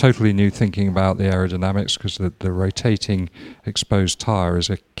 Totally new thinking about the aerodynamics, because the rotating exposed tyre is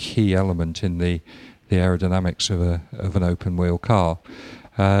a key element in the aerodynamics of an open wheel car.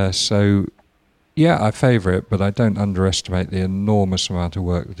 So yeah, I favour it, but I don't underestimate the enormous amount of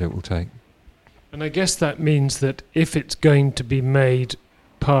work that it will take. And I guess that means that if it's going to be made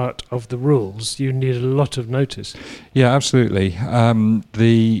part of the rules, you need a lot of notice. Yeah, absolutely.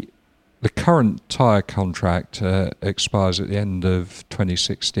 The current tyre contract expires at the end of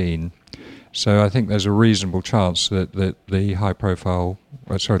 2016, so I think there's a reasonable chance that the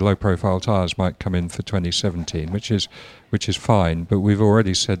low-profile tyres might come in for 2017, which is fine. But we've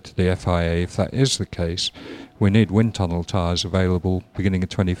already said to the FIA, if that is the case, we need wind tunnel tyres available beginning of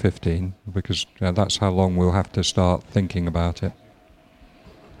 2015, because that's how long we'll have to start thinking about it.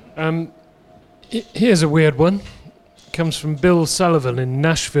 Here's a weird one. It comes from Bill Sullivan in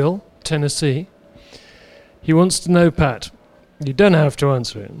Nashville, Tennessee. He wants to know, Pat, you don't have to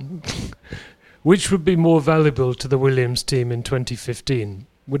answer it, which would be more valuable to the Williams team in 2015?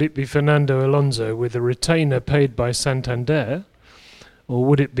 Would it be Fernando Alonso with a retainer paid by Santander, or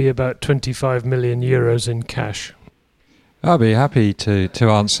would it be about 25 million euros in cash? I'll be happy to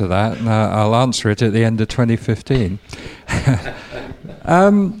answer that, and I'll answer it at the end of 2015.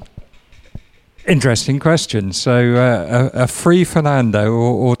 Interesting question. So a free Fernando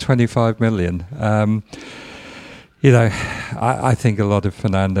or 25 million? I think a lot of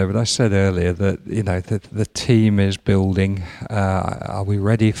Fernando, but I said earlier that the team is building. Are we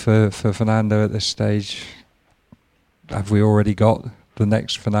ready for Fernando at this stage? Have we already got the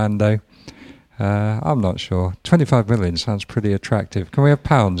next Fernando? I'm not sure. 25 million sounds pretty attractive. Can we have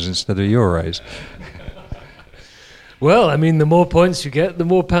pounds instead of euros? Well, I mean, the more points you get, the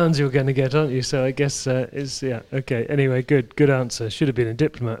more pounds you're going to get, aren't you? So I guess okay. Anyway, good answer. Should have been a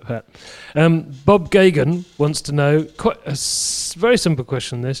diplomat, Pat. Bob Gagan wants to know, quite a very simple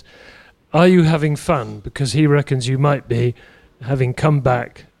question, this. Are you having fun? Because he reckons you might be, having come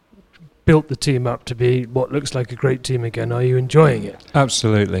back, built the team up to be what looks like a great team again. Are you enjoying it?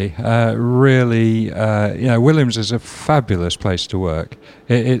 Absolutely. Really, Williams is a fabulous place to work.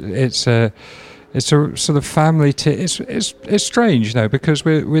 It's a sort of family team. It's strange, because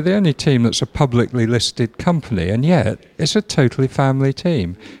we're the only team that's a publicly listed company, and yet it's a totally family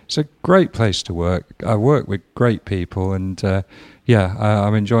team. It's a great place to work. I work with great people, and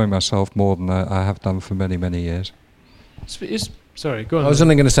I'm enjoying myself more than I have done for many, many years. Sorry, go on. I was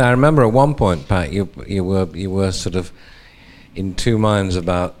only going to say, I remember at one point, Pat, you were sort of in two minds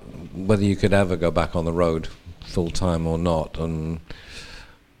about whether you could ever go back on the road full time or not,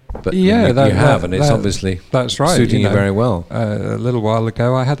 but you have, and it's obviously that's right, suiting you very well. A little while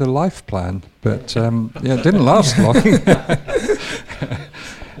ago, I had a life plan, but it didn't last long.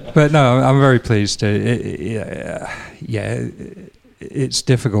 But no, I'm very pleased. It's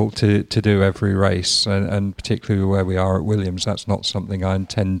difficult to do every race, and particularly where we are at Williams, that's not something I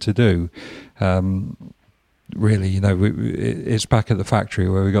intend to do. Really, it's back at the factory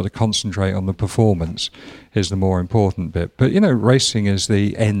where we've got to concentrate on the performance is the more important bit. But, racing is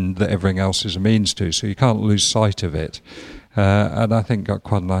the end that everything else is a means to, so you can't lose sight of it. And I think got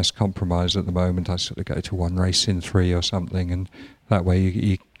quite a nice compromise at the moment. I sort of go to one race in 3 or something, and that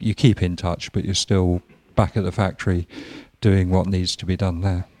way you keep in touch, but you're still back at the factory doing what needs to be done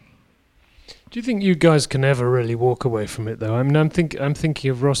there. Do you think you guys can ever really walk away from it, though? I mean, I'm thinking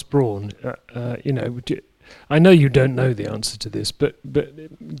of Ross Brawn. I know you don't know the answer to this, but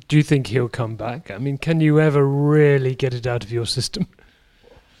do you think he'll come back? I mean, can you ever really get it out of your system?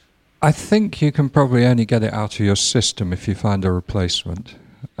 I think you can probably only get it out of your system if you find a replacement.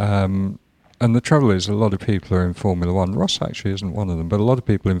 And the trouble is, a lot of people are in Formula One. Ross actually isn't one of them, but a lot of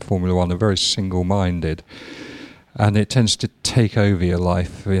people in Formula One are very single-minded. And it tends to take over your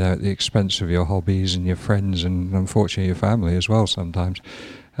life, at the expense of your hobbies and your friends and, unfortunately, your family as well sometimes.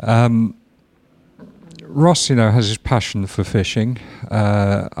 Ross, has his passion for fishing.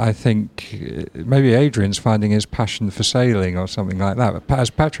 I think maybe Adrian's finding his passion for sailing or something like that, as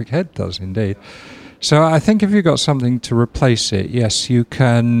Patrick Head does indeed. So I think if you've got something to replace it, yes, you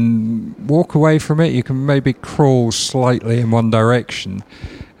can walk away from it. You can maybe crawl slightly in one direction.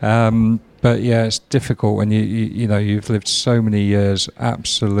 But yeah, it's difficult when you've lived so many years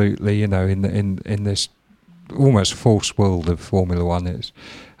absolutely, in this almost false world of Formula One.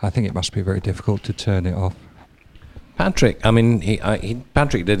 I think it must be very difficult to turn it off. Patrick, I mean,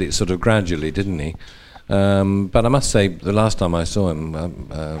 Patrick did it sort of gradually, didn't he? But I must say, the last time I saw him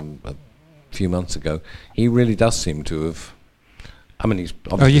a few months ago, he really does seem to have. I mean, he's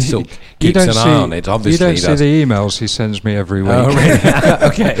obviously still keeps an eye on it. Obviously, you don't see the emails he sends me every week. Oh, really?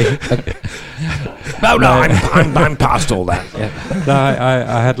 Okay. No, I'm past all that. Yeah. No,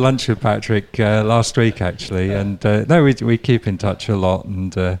 I had lunch with Patrick last week actually, and we keep in touch a lot,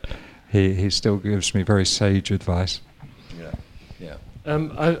 and he still gives me very sage advice. Yeah.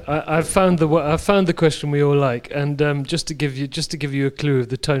 I found the question we all like, and just to give you a clue of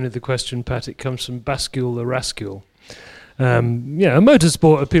the tone of the question, Pat, it comes from Bascule the Rascule.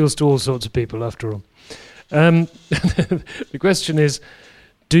 Motorsport appeals to all sorts of people, after all. The question is,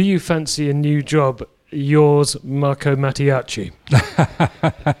 do you fancy a new job? Yours, Marco Mattiacci.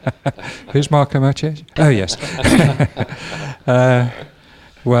 Who's Marco Mattiacci? Oh, yes.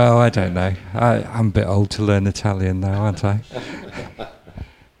 Well, I don't know. I'm a bit old to learn Italian now, aren't I?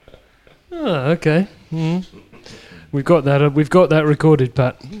 Oh, okay. We've got that recorded,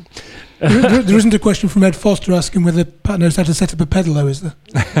 Pat. There isn't a question from Ed Foster asking whether Pat knows how to set up a pedalo, is there?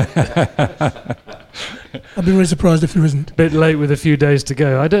 I'd be really surprised if there isn't. Bit late with a few days to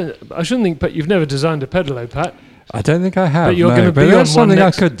go. I shouldn't think, but you've never designed a pedalo, Pat. I don't think I have. But you're going to be on that's something one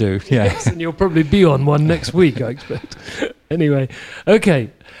I could do. Yeah. Yes, and you'll probably be on one next week, I expect. Anyway,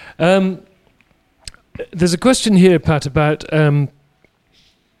 okay. There's a question here, Pat, about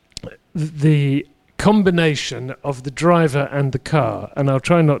the combination of the driver and the car, and I'll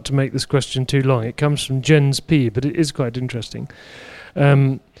try not to make this question too long. It comes from Jens P, but it is quite interesting.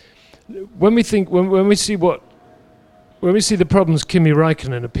 When we see the problems Kimi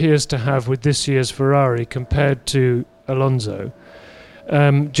Raikkonen appears to have with this year's Ferrari compared to Alonso,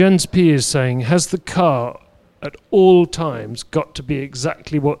 Jens P is saying, has the car at all times got to be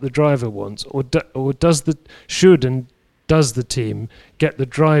exactly what the driver wants, or should and does the team get the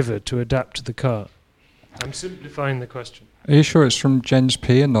driver to adapt to the car? I'm simplifying the question. Are you sure it's from Jens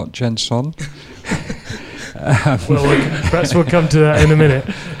P and not Jenson? Perhaps we'll come to that in a minute.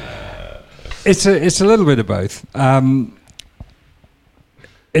 It's a little bit of both.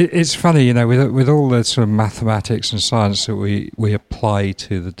 It's funny, with all the sort of mathematics and science that we apply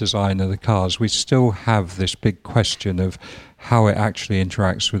to the design of the cars, we still have this big question of how it actually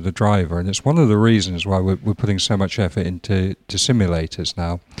interacts with the driver, and it's one of the reasons why we're putting so much effort into simulators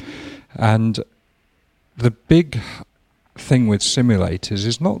now. And the big thing with simulators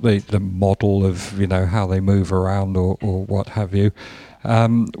is not the model of how they move around or what have you.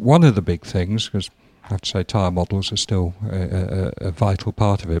 One of the big things, because I have to say tyre models are still a vital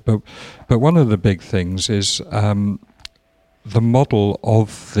part of it, but one of the big things is the model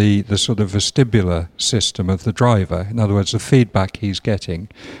of the sort of vestibular system of the driver. In other words, the feedback he's getting.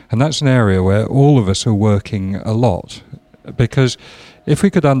 And that's an area where all of us are working a lot, because if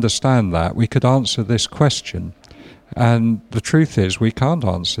we could understand that, we could answer this question. And the truth is, we can't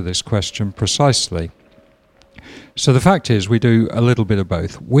answer this question precisely. So the fact is, we do a little bit of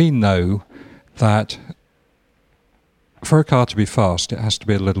both. We know that for a car to be fast, it has to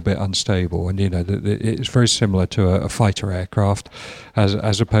be a little bit unstable, and it's very similar to a fighter aircraft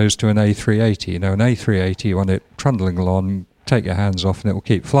as opposed to an A380. An A380, you want it trundling along, take your hands off, and it will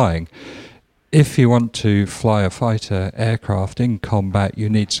keep flying. If you want to fly a fighter aircraft in combat, you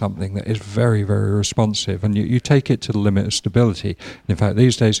need something that is very, very responsive, and you take it to the limit of stability. In fact,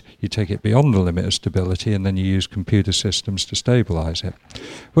 these days, you take it beyond the limit of stability, and then you use computer systems to stabilise it.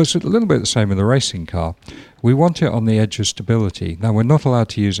 Well, it's a little bit the same with a racing car. We want it on the edge of stability. Now, we're not allowed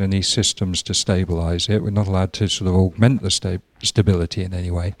to use any systems to stabilise it. We're not allowed to sort of augment the stability in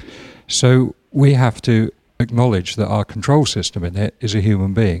any way. So we have to acknowledge that our control system in it is a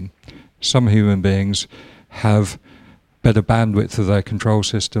human being. Some human beings have better bandwidth of their control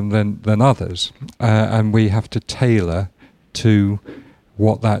system than others, and we have to tailor to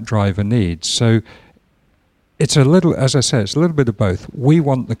what that driver needs. So it's a little, as I say, it's a little bit of both. We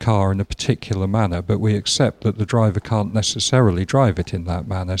want the car in a particular manner, but we accept that the driver can't necessarily drive it in that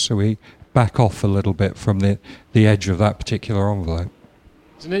manner, so we back off a little bit from the edge of that particular envelope.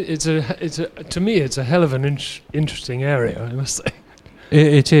 To me, it's a hell of an interesting area, I must say.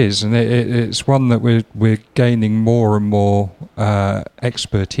 It is, and it's one that we're gaining more and more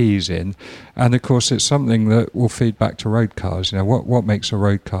expertise in, and of course it's something that will feed back to road cars. What makes a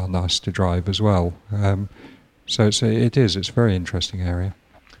road car nice to drive as well. So it's a very interesting area.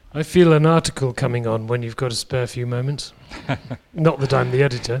 I feel an article coming on when you've got a spare few moments. Not that I'm the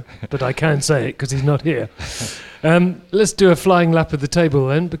editor, but I can say it because he's not here. Let's do a flying lap of the table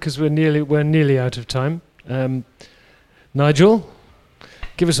then, because we're nearly out of time. Nigel,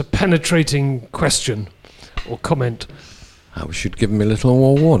 give us a penetrating question or comment. We should give him a little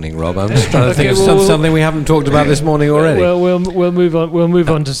more warning, Rob. I'm just trying to think of something we haven't talked about this morning already. Well, we'll move on. We'll move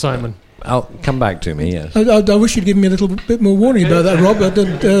on to Simon. I'll come back to me. Yes. I wish you'd give me a little bit more warning about that, Rob,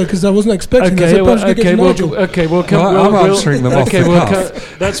 because I wasn't expecting that. I'm answering them off the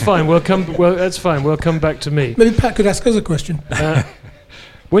cuff. That's fine. That's fine. We'll come back to me. Maybe Pat could ask us a question.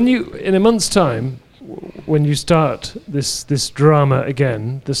 When you, in a month's time, when you start this drama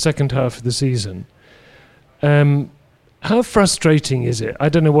again, the second half of the season, how frustrating is it? I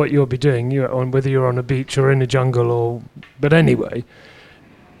don't know what you'll be doing. Whether you're on a beach or in a jungle, but anyway,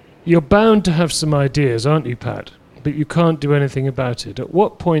 you're bound to have some ideas, aren't you, Pat? But you can't do anything about it. At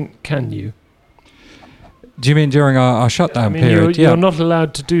what point can you? Do you mean during our shutdown period? You're not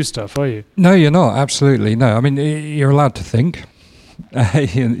allowed to do stuff, are you? No, you're not. Absolutely no. I mean, you're allowed to think.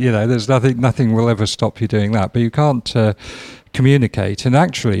 There's nothing will ever stop you doing that, but you can't communicate. And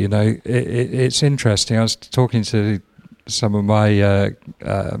actually, it's interesting. I was talking to some of my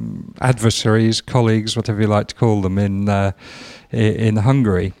adversaries, colleagues, whatever you like to call them, in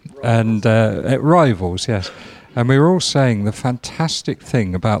Hungary, and rivals, yes. And we were all saying the fantastic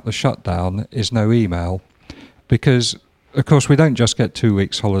thing about the shutdown is no email, because of course we don't just get 2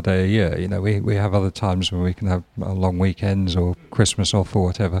 weeks holiday a year. We have other times when we can have long weekends or Christmas off or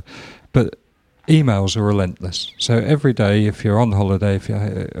whatever, but emails are relentless. So every day, if you're on holiday, if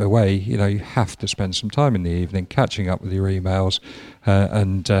you're away, you have to spend some time in the evening catching up with your emails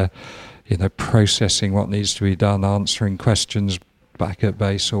and processing what needs to be done, answering questions back at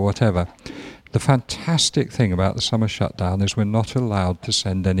base or whatever. The fantastic thing about the summer shutdown is we're not allowed to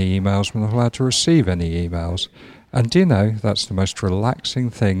send any emails, we're not allowed to receive any emails. And do you know, that's the most relaxing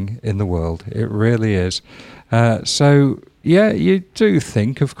thing in the world. It really is. So, yeah, you do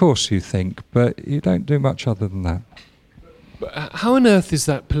think, of course you think, but you don't do much other than that. How on earth is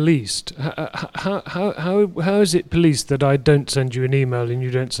that policed? How is it policed that I don't send you an email and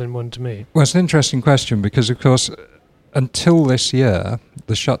you don't send one to me? Well, it's an interesting question because, of course, until this year,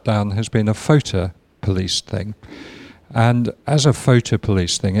 the shutdown has been a photo police thing. And as a photo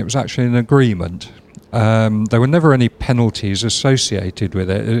police thing, it was actually an agreement. There were never any penalties associated with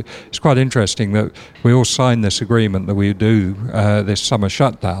it. It's quite interesting that we all signed this agreement that we do this summer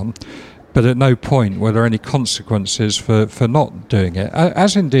shutdown, but at no point were there any consequences for not doing it,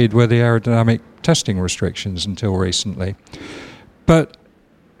 as indeed were the aerodynamic testing restrictions until recently. But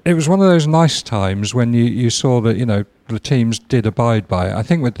it was one of those nice times when you saw that, the teams did abide by it. I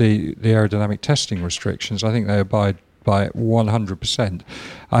think with the aerodynamic testing restrictions, I think they abide by it 100%.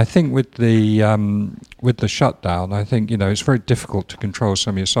 I think with the shutdown, I think it's very difficult to control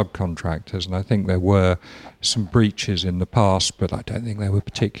some of your subcontractors, and I think there were some breaches in the past, but I don't think they were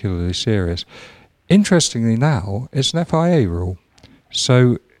particularly serious. Interestingly, now it's an FIA rule,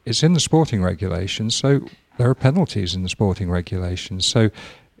 so it's in the sporting regulations. So there are penalties in the sporting regulations. So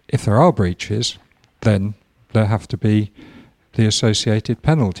if there are breaches, then there have to be the associated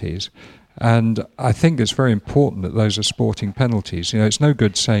penalties. And I think it's very important that those are sporting penalties. It's no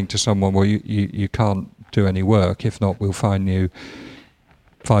good saying to someone, well, you can't do any work, if not we'll fine you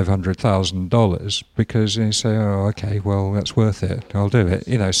 $500,000, because you say, oh, okay, well, that's worth it, I'll do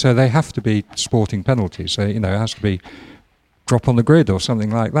it. So they have to be sporting penalties. So, it has to be drop on the grid or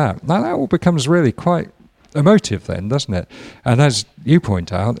something like that. Now that all becomes really quite emotive then, doesn't it? And as you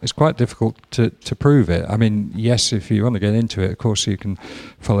point out, it's quite difficult to prove it. I mean, yes, if you want to get into it, of course you can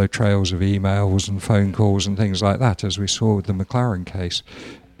follow trails of emails and phone calls and things like that, as we saw with the McLaren case.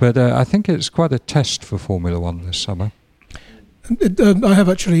 But I think it's quite a test for Formula One this summer. I have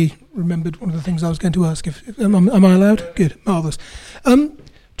actually remembered one of the things I was going to ask. Am I allowed? Good, marvellous.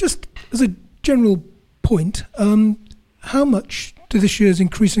 Just as a general point, how much do this year's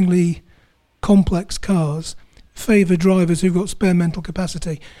increasingly complex cars favour drivers who've got spare mental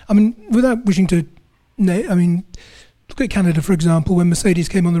capacity? I mean, without wishing to... look at Canada, for example, when Mercedes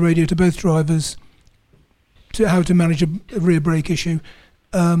came on the radio to both drivers to how to manage a rear brake issue,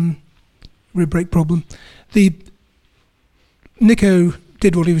 rear brake problem. Nico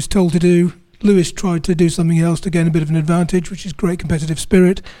did what he was told to do. Lewis tried to do something else to gain a bit of an advantage, which is great competitive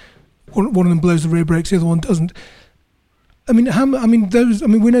spirit. One of them blows the rear brakes, the other one doesn't. We know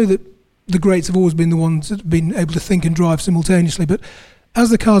that the greats have always been the ones that have been able to think and drive simultaneously. But as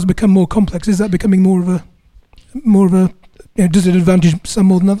the cars become more complex, is that becoming more of a does it advantage some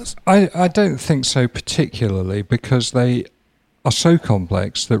more than others? I don't think so particularly, because they are so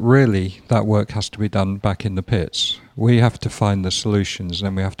complex that really that work has to be done back in the pits. We have to find the solutions, and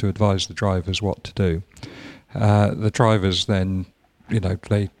then we have to advise the drivers what to do. The drivers then,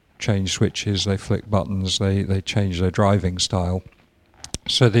 they change switches, they flick buttons, they change their driving style.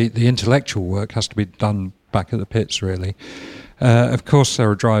 So the intellectual work has to be done back at the pits, really. Of course, there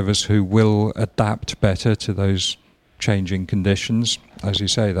are drivers who will adapt better to those changing conditions. As you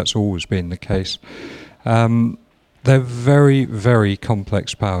say, that's always been the case. They're very, very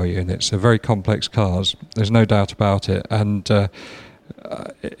complex power units. They're very complex cars. There's no doubt about it. And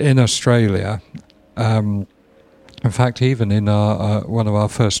in Australia, in fact, even in one of our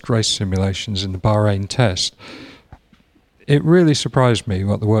first race simulations in the Bahrain test, it really surprised me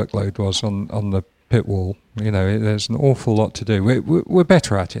what the workload was on the pit wall. There's an awful lot to do. We're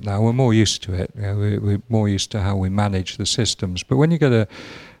better at it now. We're more used to it. We're more used to how we manage the systems. But when you get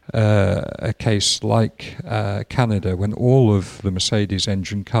a case like Canada, when all of the Mercedes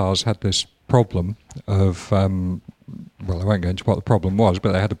engine cars had this problem of, I won't go into what the problem was,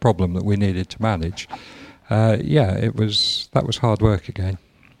 but they had a problem that we needed to manage. That was hard work again.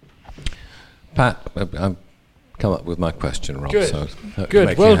 Pat, I'm come up with my question, Rob. Good. So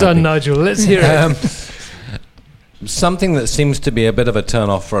Good. Well done, Nigel. Let's hear it. Something that seems to be a bit of a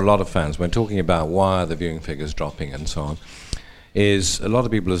turn-off for a lot of fans when talking about why are the viewing figures dropping and so on, is a lot of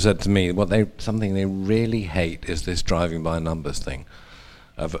people have said to me something they really hate is this driving by numbers thing,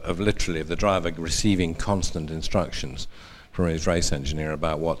 of literally the driver receiving constant instructions from his race engineer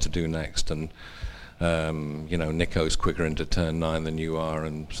about what to do next, and Nico's quicker into turn 9 than you are,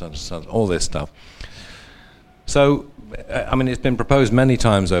 and so all this stuff. So, it's been proposed many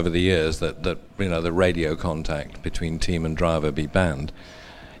times over the years that the radio contact between team and driver be banned.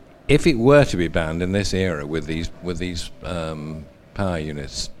 If it were to be banned in this era with these power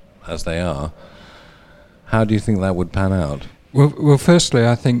units as they are, how do you think that would pan out? Well, firstly,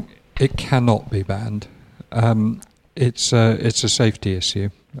 I think it cannot be banned. It's a safety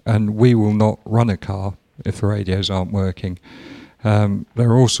issue, and we will not run a car if the radios aren't working. There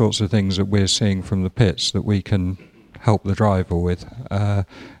are all sorts of things that we're seeing from the pits that we can help the driver with.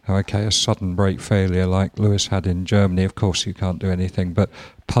 Okay, a sudden brake failure like Lewis had in Germany, of course you can't do anything, but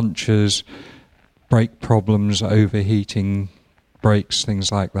punctures, brake problems, overheating brakes,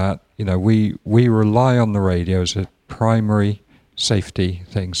 things like that, we rely on the radio as a primary safety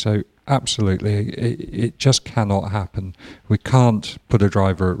thing. So absolutely, it just cannot happen. We can't put a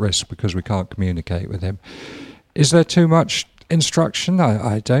driver at risk because we can't communicate with him. Is there too much instruction?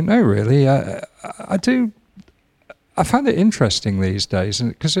 I don't know really. I find it interesting these days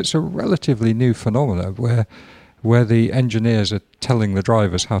because it's a relatively new phenomenon where the engineers are telling the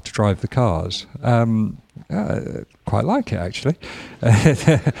drivers how to drive the cars. Quite like it, actually.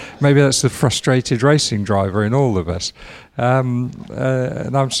 Maybe that's the frustrated racing driver in all of us. And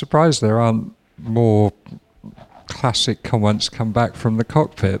I'm surprised there aren't more classic comments come back from the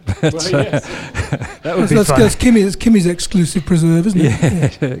cockpit. But, yes. That would be fun. That's Kimi's exclusive preserve, isn't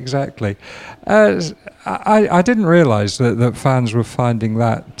it? Yeah, exactly. I didn't realise that fans were finding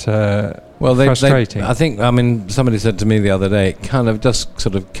that frustrating. I think, somebody said to me the other day, it kind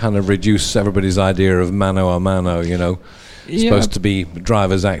of reduce everybody's idea of mano a mano, supposed to be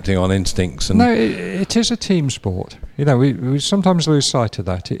drivers acting on instincts. And no, it is a team sport. We sometimes lose sight of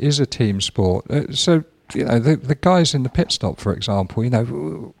that. It is a team sport. The guys in the pit stop, for example,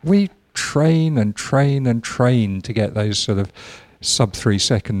 we train and train and train to get those sort of sub 3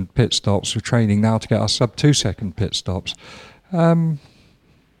 second pit stops. We're training now to get our sub 2 second pit stops.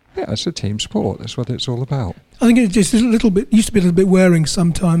 It's a team sport. That's what it's all about. I think it's just used to be a little bit wearing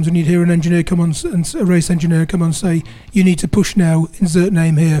sometimes when you'd hear an engineer come on, and a race engineer come on and say, you need to push now, insert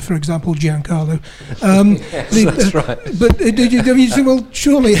name here, for example, Giancarlo. That's right. But you think, well,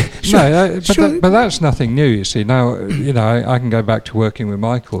 surely... But that's nothing new, you see. Now, I can go back to working with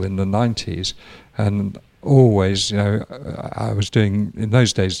Michael in the 90s, and always, I was doing, in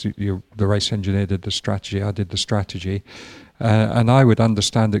those days, the race engineer did the strategy, I did the strategy. And I would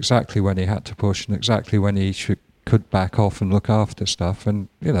understand exactly when he had to push and exactly when he could back off and look after stuff. And,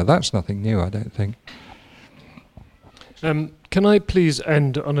 that's nothing new, I don't think. Can I please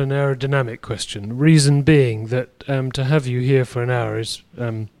end on an aerodynamic question? Reason being that to have you here for an hour is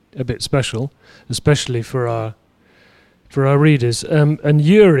a bit special, especially for our readers. And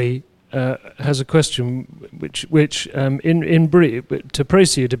Yuri has a question which in brief, to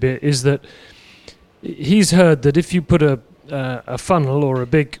praise you a bit, is that he's heard that if you put a funnel or a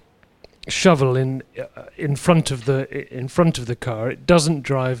big shovel in front of the car, it doesn't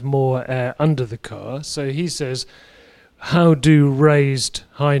drive more air under the car. So he says, how do raised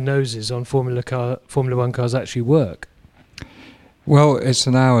high noses on Formula One cars actually work? Well, it's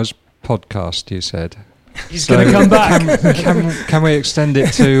an hour's podcast, you said. He's going to come back. Can we extend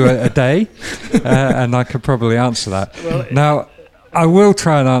it to a day? And I could probably answer that. Well, now, I will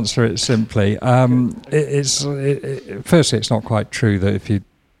try and answer it simply. Firstly, it's not quite true that if you,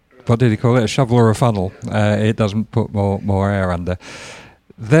 what did he call it, a shovel or a funnel, it doesn't put more air under.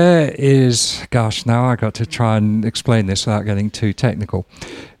 There is, now I got to try and explain this without getting too technical.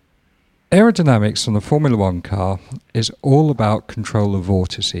 Aerodynamics on a Formula One car is all about control of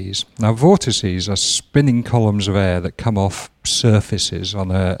vortices. Now, vortices are spinning columns of air that come off surfaces on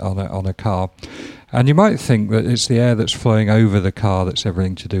a car. And you might think that it's the air that's flowing over the car that's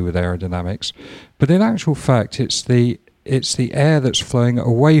everything to do with aerodynamics. But in actual fact, it's the air that's flowing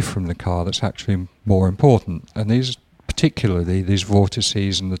away from the car that's actually more important. And particularly these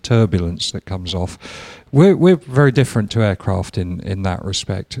vortices and the turbulence that comes off. We're very different to aircraft in that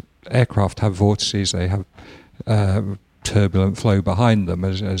respect. Aircraft have vortices, they have turbulent flow behind them,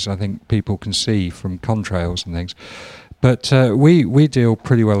 as I think people can see from contrails and things. But we deal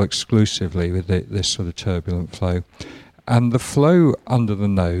pretty well exclusively with this sort of turbulent flow. And the flow under the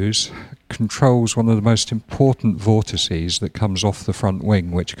nose controls one of the most important vortices that comes off the front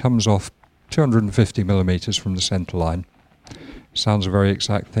wing, which comes off 250 millimetres from the centre line. Sounds a very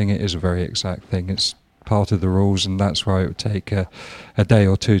exact thing. It is a very exact thing. It's part of the rules, and that's why it would take a day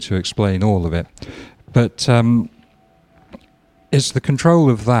or two to explain all of it. But it's the control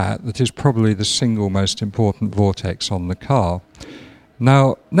of that is probably the single most important vortex on the car.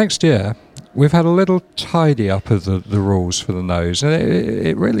 Now, next year, we've had a little tidy up of the rules for the nose, and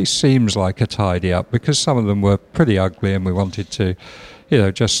it really seems like a tidy up because some of them were pretty ugly and we wanted to,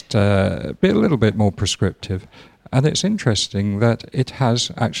 just be a little bit more prescriptive. And it's interesting that it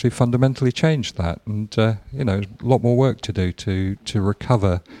has actually fundamentally changed that, and a lot more work to do to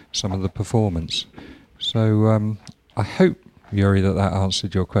recover some of the performance. So I hope, Yuri, that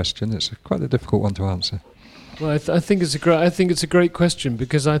answered your question. It's quite a difficult one to answer. Well, I think it's a great question,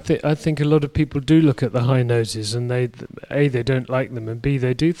 because I think a lot of people do look at the high noses and they don't like them, and B,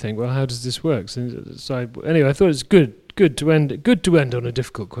 they do think, well, how does this work? So anyway, I thought it's good to end on a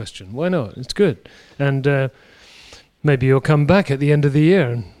difficult question. Why not? It's good, and maybe you'll come back at the end of the year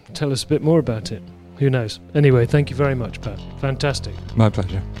and tell us a bit more about it. Who knows? Anyway, thank you very much, Pat. Fantastic. My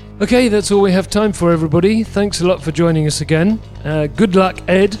pleasure. Okay, that's all we have time for, everybody. Thanks a lot for joining us again. Good luck,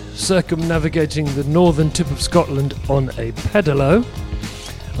 Ed, circumnavigating the northern tip of Scotland on a pedalo.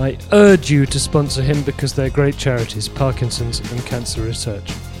 I urge you to sponsor him because they're great charities, Parkinson's and Cancer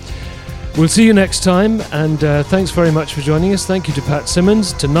Research. We'll see you next time, and thanks very much for joining us. Thank you to Pat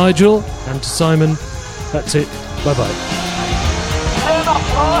Simmons, to Nigel, and to Simon. That's it. Bye-bye.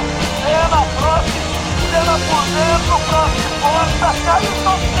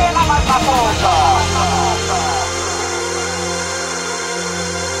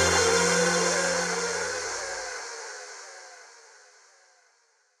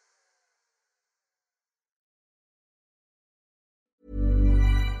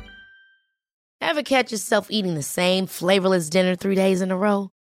 Ever catch yourself eating the same flavorless dinner 3 days in a row?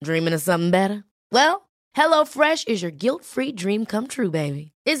 Dreaming of something better? Well, HelloFresh is your guilt-free dream come true,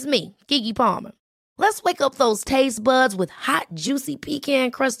 baby. It's me, Keke Palmer. Let's wake up those taste buds with hot, juicy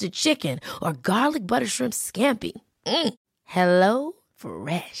pecan-crusted chicken or garlic butter shrimp scampi. Hello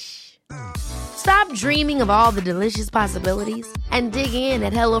Fresh. Stop dreaming of all the delicious possibilities and dig in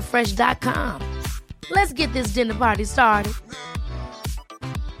at HelloFresh.com. Let's get this dinner party started.